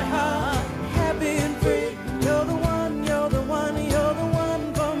in my heart, happy and free. You're the one, you're the one, you're the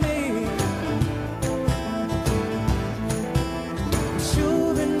one for me.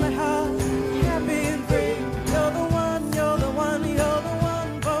 Sure in my heart, happy and free. You're the one, you're the one, you're the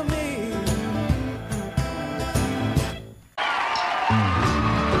one for me.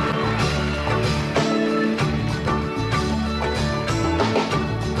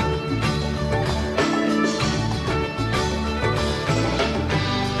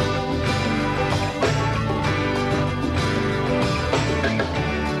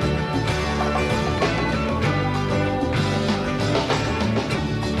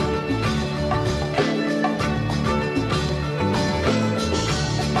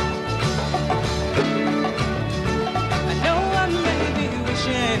 I know I may be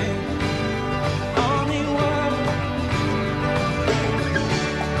wishing on a world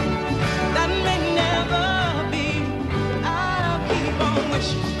that may never be. I'll keep on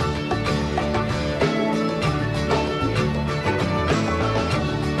wishing.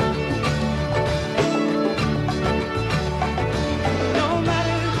 No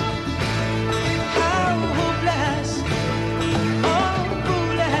matter how hopeless or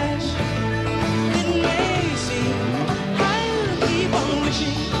foolish it may seem, I'll keep on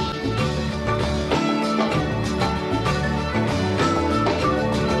wishing.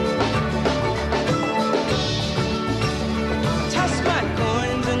 Toss my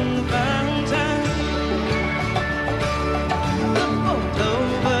coins in the fountain, look for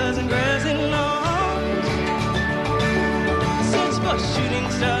clovers and grassy lawns, search for shooting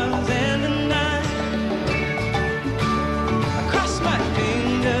stars in the night. I cross my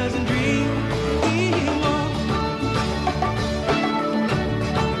fingers and dream on.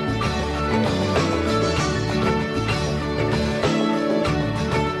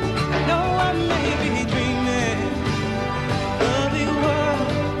 I know I may be dreaming of a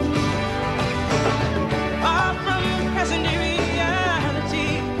world far from present day reality.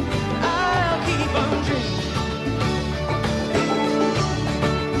 I'll keep on dreaming.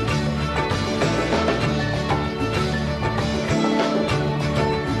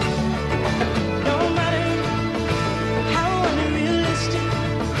 No matter how unrealistic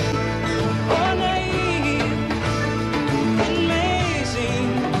or naive it may seem,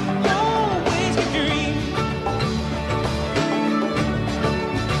 always keep dreaming.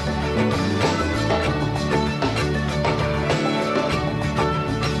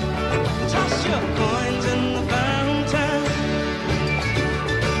 Toss your coins in the fountain,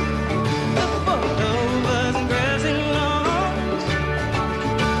 look for clovers and grassy lawns,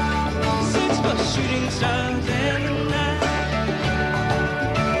 search for shooting stars in the night.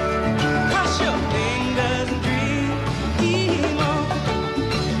 Cross your fingers and dream on.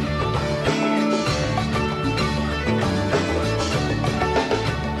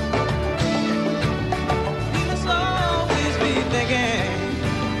 We must always be thinking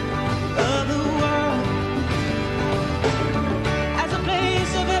of the world as a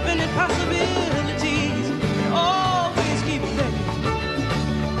place of infinite possibilities. Always keep thinking.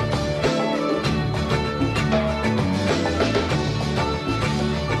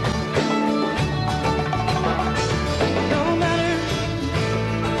 No matter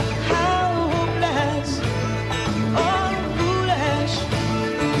how hopeless or foolish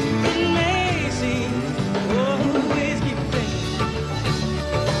it may seem, always keep thinking.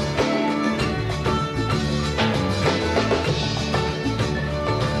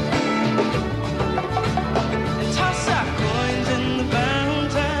 And toss our coins in the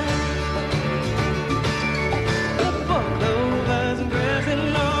fountain, look for clovers and grassy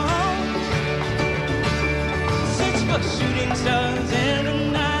lawns, search for shooting stars in the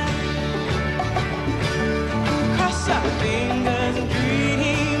night. Cross our fingers and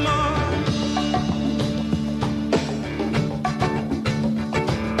dream on.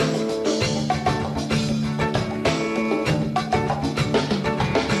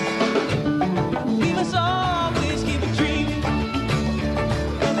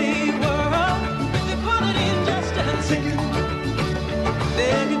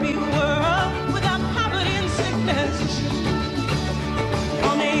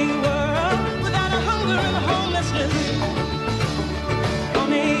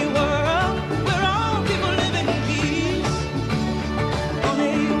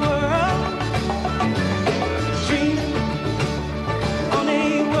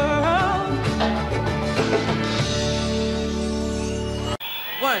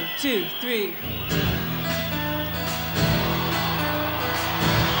 2, 3.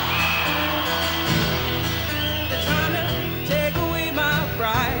 They're trying to take away my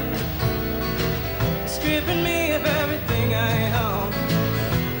pride, stripping me of everything I own,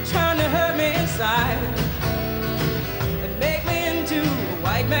 trying to hurt me inside and make me into a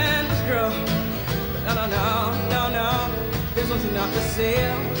white man's girl. But no, no, no, no, no, this was enough for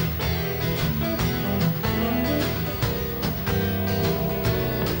sale.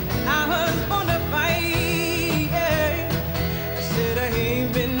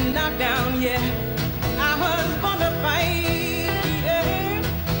 Down, yeah. I was born to fight, yeah.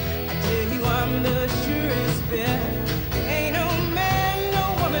 I tell you I'm the surest bet. There ain't no man, no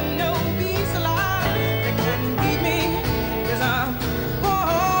woman, no beast alive that can beat me, 'cause I'm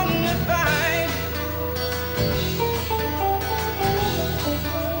born to fight.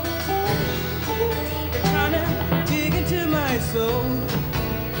 They're trying to dig into my soul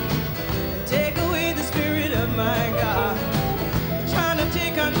and take away the spirit of my God, trying to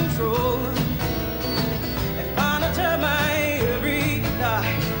take control and monitor my every thought.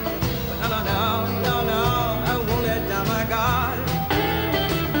 But no, no, no, no, no, I won't let down my guard.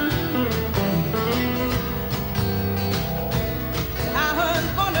 I was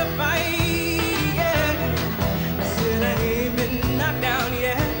born to fight, yeah. I said I ain't been knocked down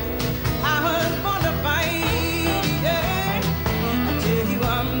yet. I was born to fight, yeah. I tell you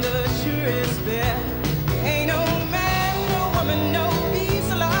I'm the surest bet. Ain't no man, no woman, no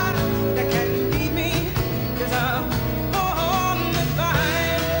beast alive that can beat me, 'cause I'm born to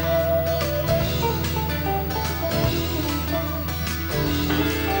fight.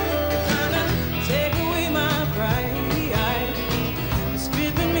 They're trying to take away my pride,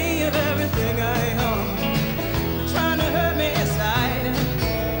 stripping me of everything I own, trying to hurt me inside,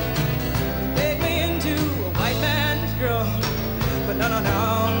 make me into a white man's girl. But no, no, no,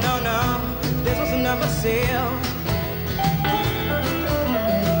 no, no, this was enough for sale.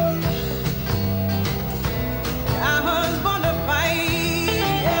 I was born to fight,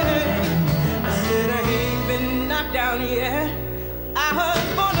 yeah. I said I ain't been knocked down yet. I was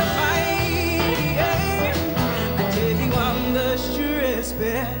born to fight, yeah. I tell you I'm the surest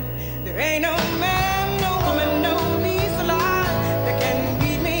bet. There ain't no man, no woman, no beast alive that can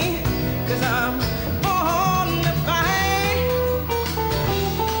beat me, 'cause I'm born to fight.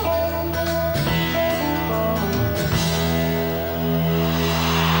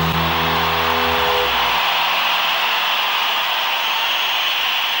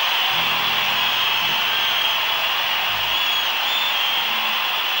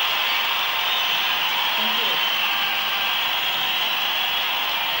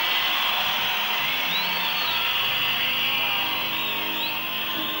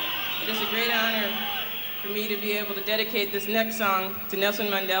 It is a great honor for me to be able to dedicate this next song to Nelson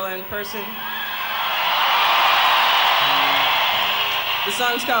Mandela in person. The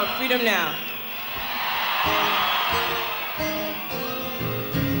song's called Freedom Now.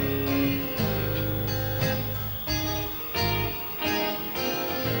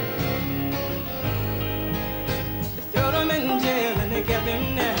 They throw him in jail and they kept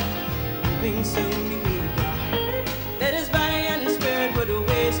him there, hoping soon he'd die. That his body and his spirit would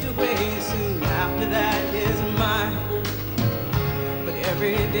waste away soon after that his mind. But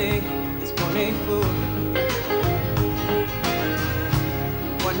every day is born a fool,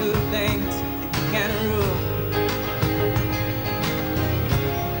 one who thinks that he can rule,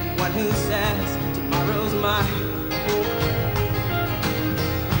 one who says tomorrow's mine,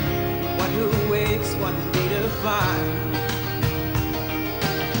 one who wakes one day to find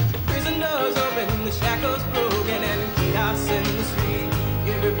the prison doors open, the shackles broken, and chaos in the street.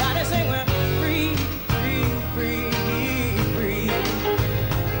 Everybody sing we're free, free, free, free.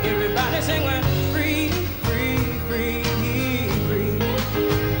 Everybody sing we're free, free, free, free.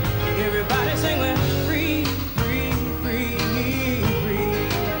 Everybody sing we're free, free, free, free.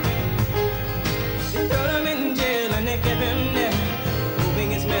 They threw him in jail and they kept him there, hoping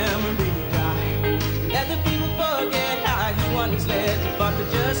his memory would die. Let the people forget how he once led and fought for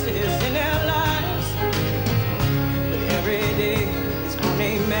justice in their lives. But every day is born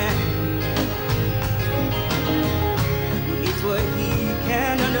a man who eats what he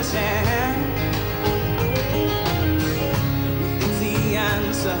can understand, who thinks the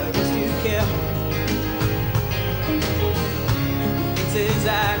answer is to kill, who thinks his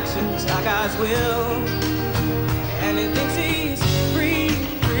actions are God's will, and he thinks he's free,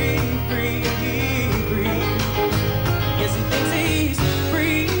 free, free, free. Yes, he thinks he's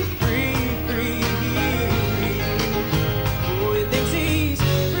free, free, free, free. Oh, he thinks he's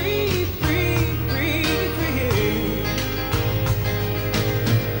free, free, free, free.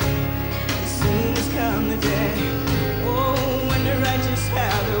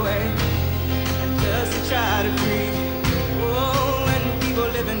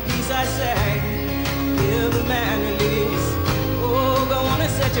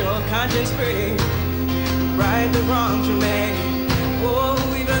 conscience free, right the wrongs remain.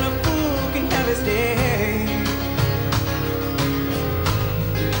 Oh, even a fool can have his day.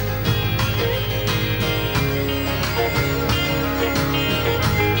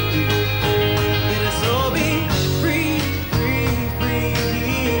 Let us all be free, free,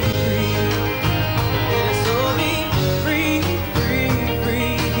 free, free. Let us all be free, free,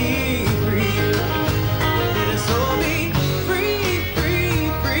 free, free. Let us all be free,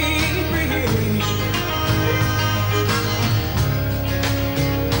 free, free, free.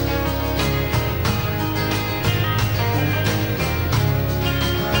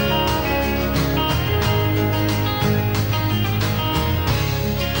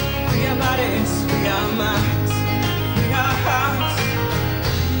 Free our bodies, free our minds, free our hearts.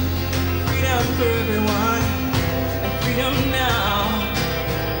 Freedom for everyone, and freedom now.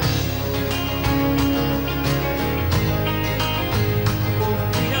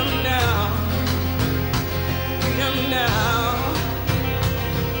 Oh, freedom now, freedom now,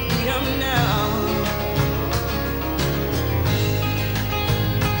 freedom now.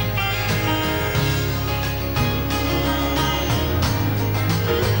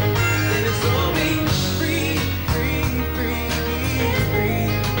 Let us all be free, free, free, free.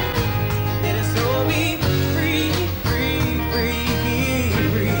 Let us all be free, free, free,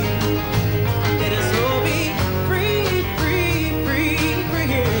 free. Let us all be free, free, free,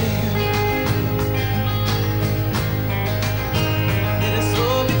 free. Let us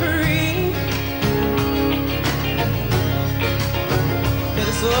all be free. Let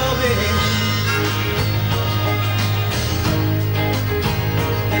us all be.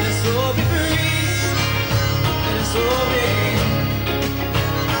 Let us all be free. Let us all be.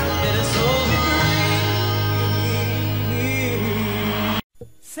 Let us all be free.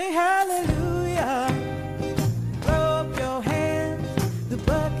 Say hallelujah. Throw up your hands. The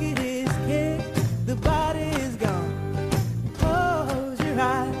bucket is kicked. The body is gone. Close your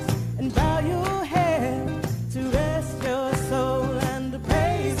eyes and bow your head to rest your soul and to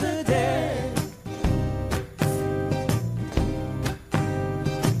praise the dead.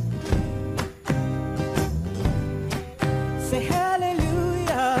 Say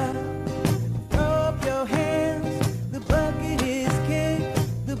hallelujah. Throw up your hands. The bucket is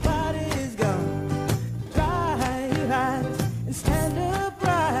kicked. The body is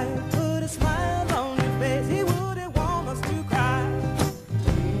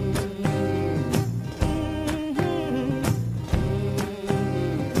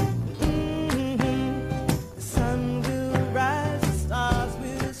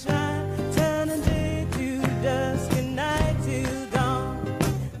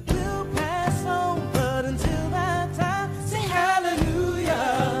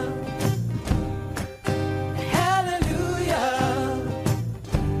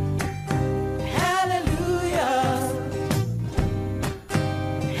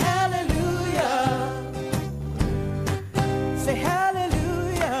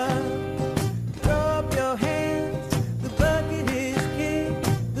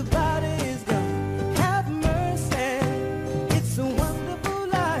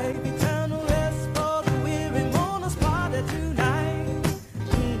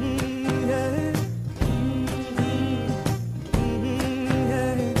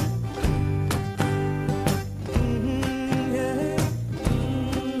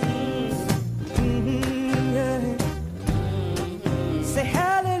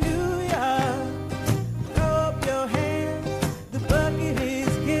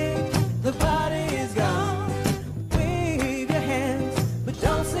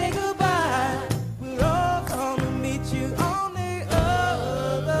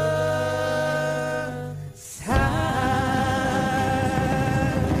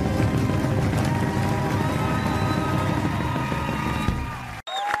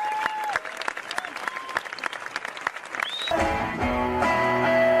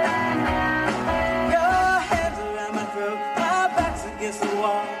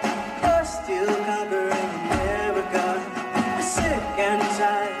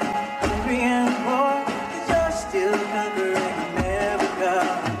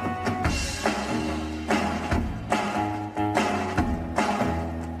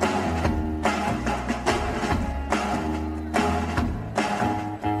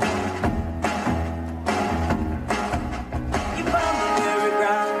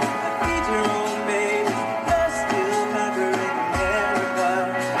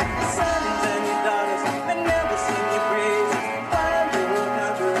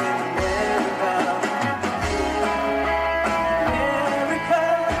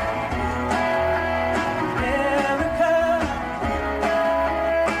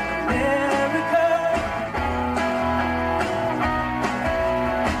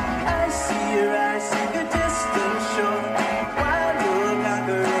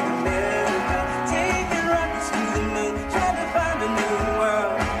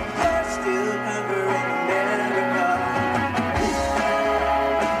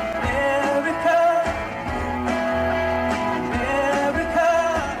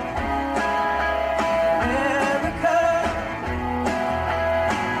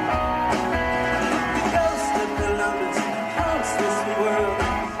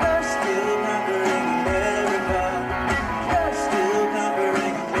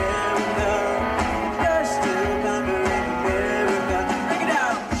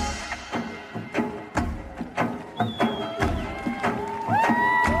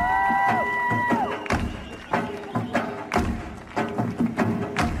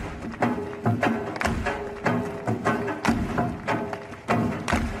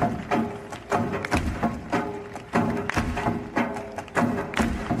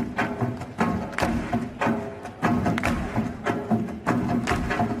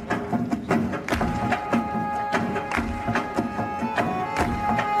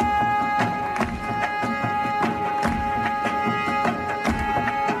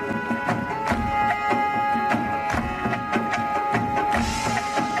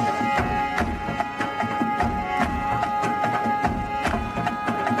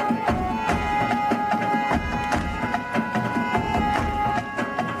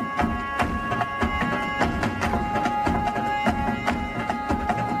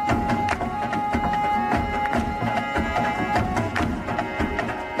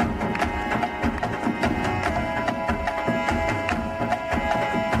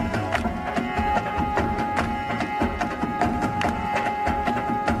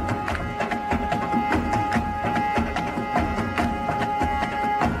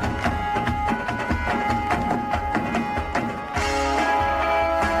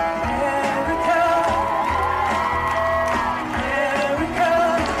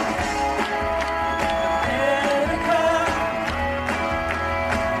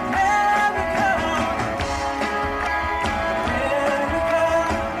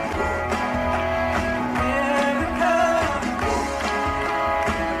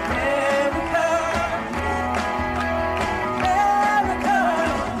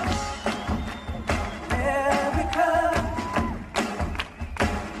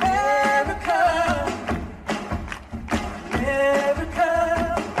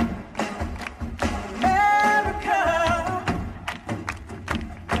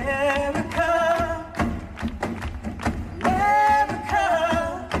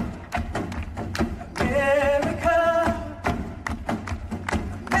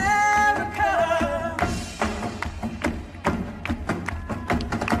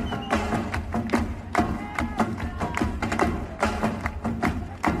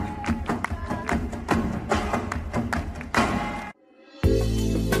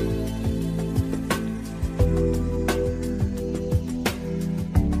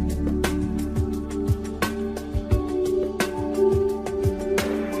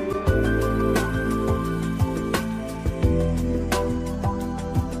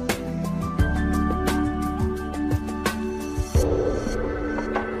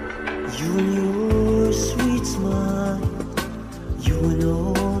You and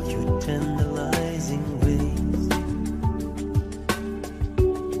all your tantalizing ways,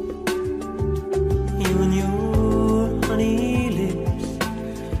 you and your honey lips,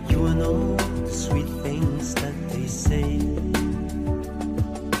 you and all the sweet things that they say.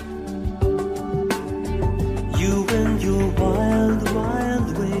 You and your wild,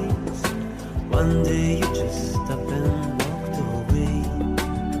 wild ways, one day you just up and walked away.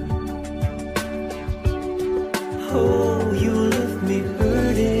 Oh, you left me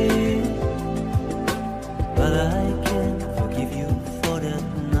hurting, but I can't forgive you for that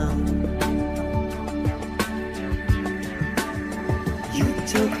now. You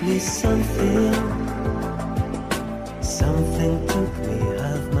took me something took me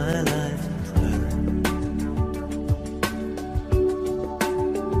half my life to learn.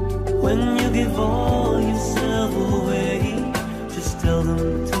 When you give all yourself away, just tell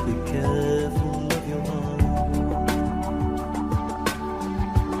them to be careful of your heart.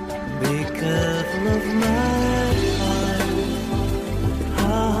 Be careful of my heart.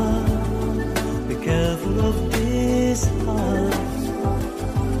 Be careful of this heart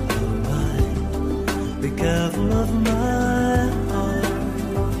of mine. Be careful of my heart.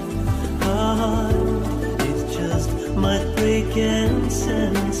 It just might break and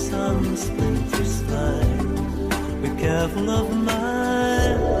send some splinters flying. Be careful of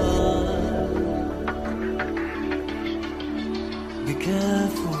my heart. Be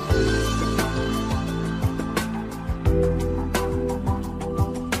careful.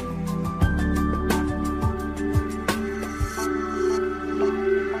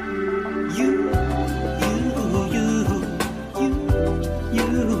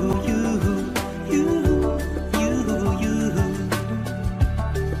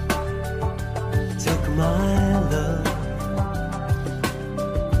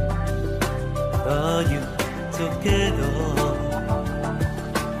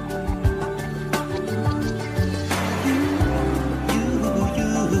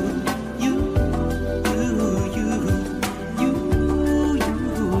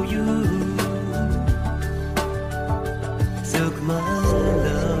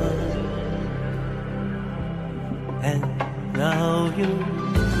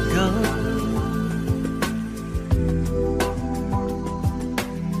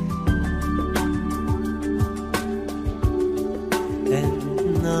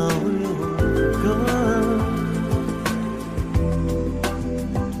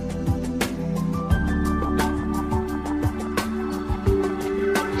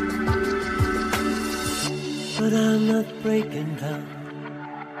 But I'm not breaking down,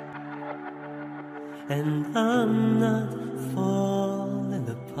 and I'm not falling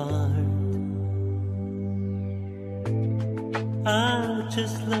apart. I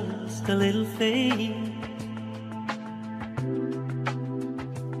just lost a little faith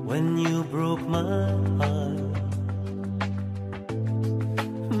when you broke my heart.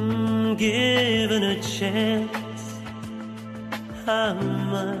 Given a chance, I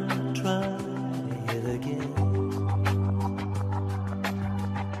might try it again.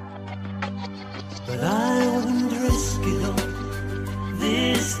 But I wouldn't risk it all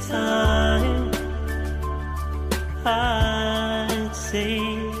this time. I'd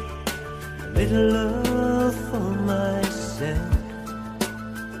save a little love for myself,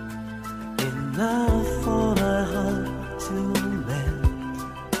 enough for my heart to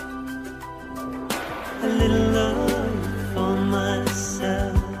melt. A little love for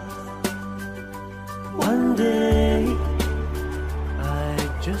myself. One day I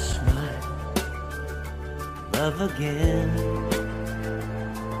just might love again.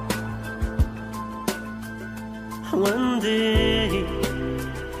 One day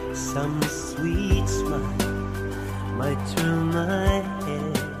some sweet smile might turn my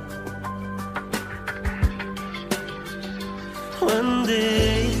head. One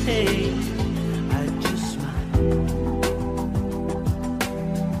day I just might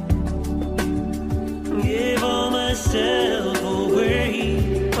give all myself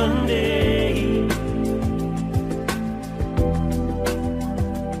away. One day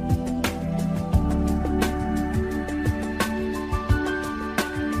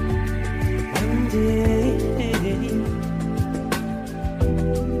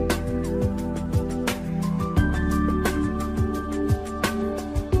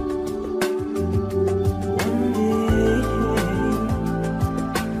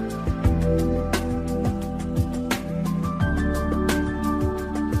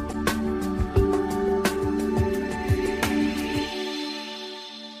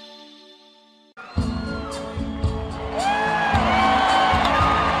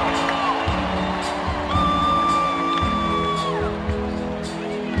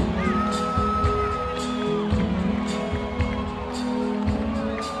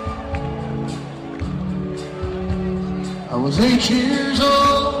was 8 years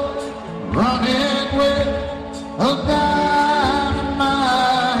old, running with a gun in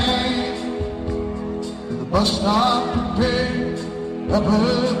my hand. The bus stop and picked up a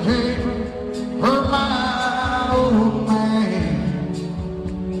paper for my old man.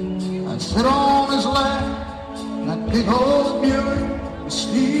 I'd sit on his lap, that big old Buick, the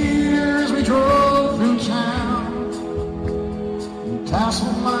steers we drove through town. He'd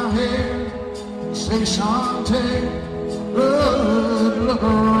tassel my hair and say, son, take good look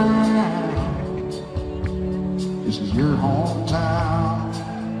around. This is your hometown.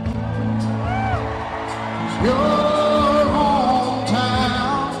 It's your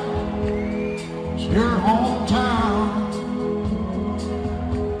hometown. It's your hometown.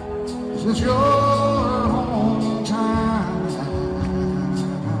 This is your hometown.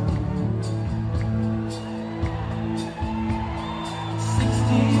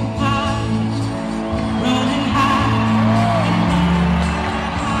 16 times running high.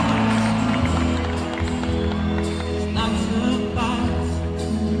 Not to fight,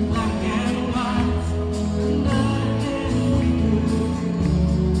 black and white, nothing we do.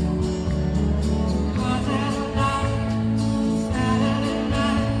 Cause at night, Saturday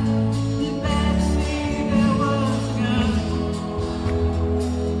night, in the backseat there was a gun.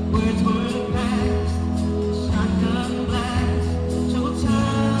 Words were passed, shotgun blast, till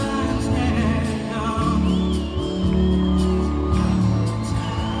times had gone.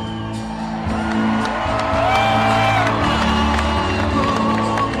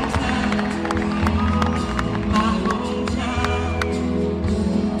 My hometown,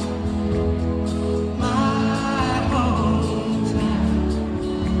 my hometown.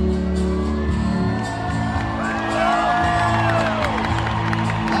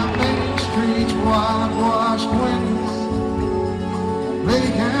 Our main streets, whitewashed windows,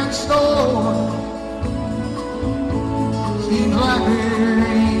 vacant stores. Seems like there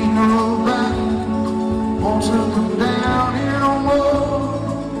ain't nobody wants to come down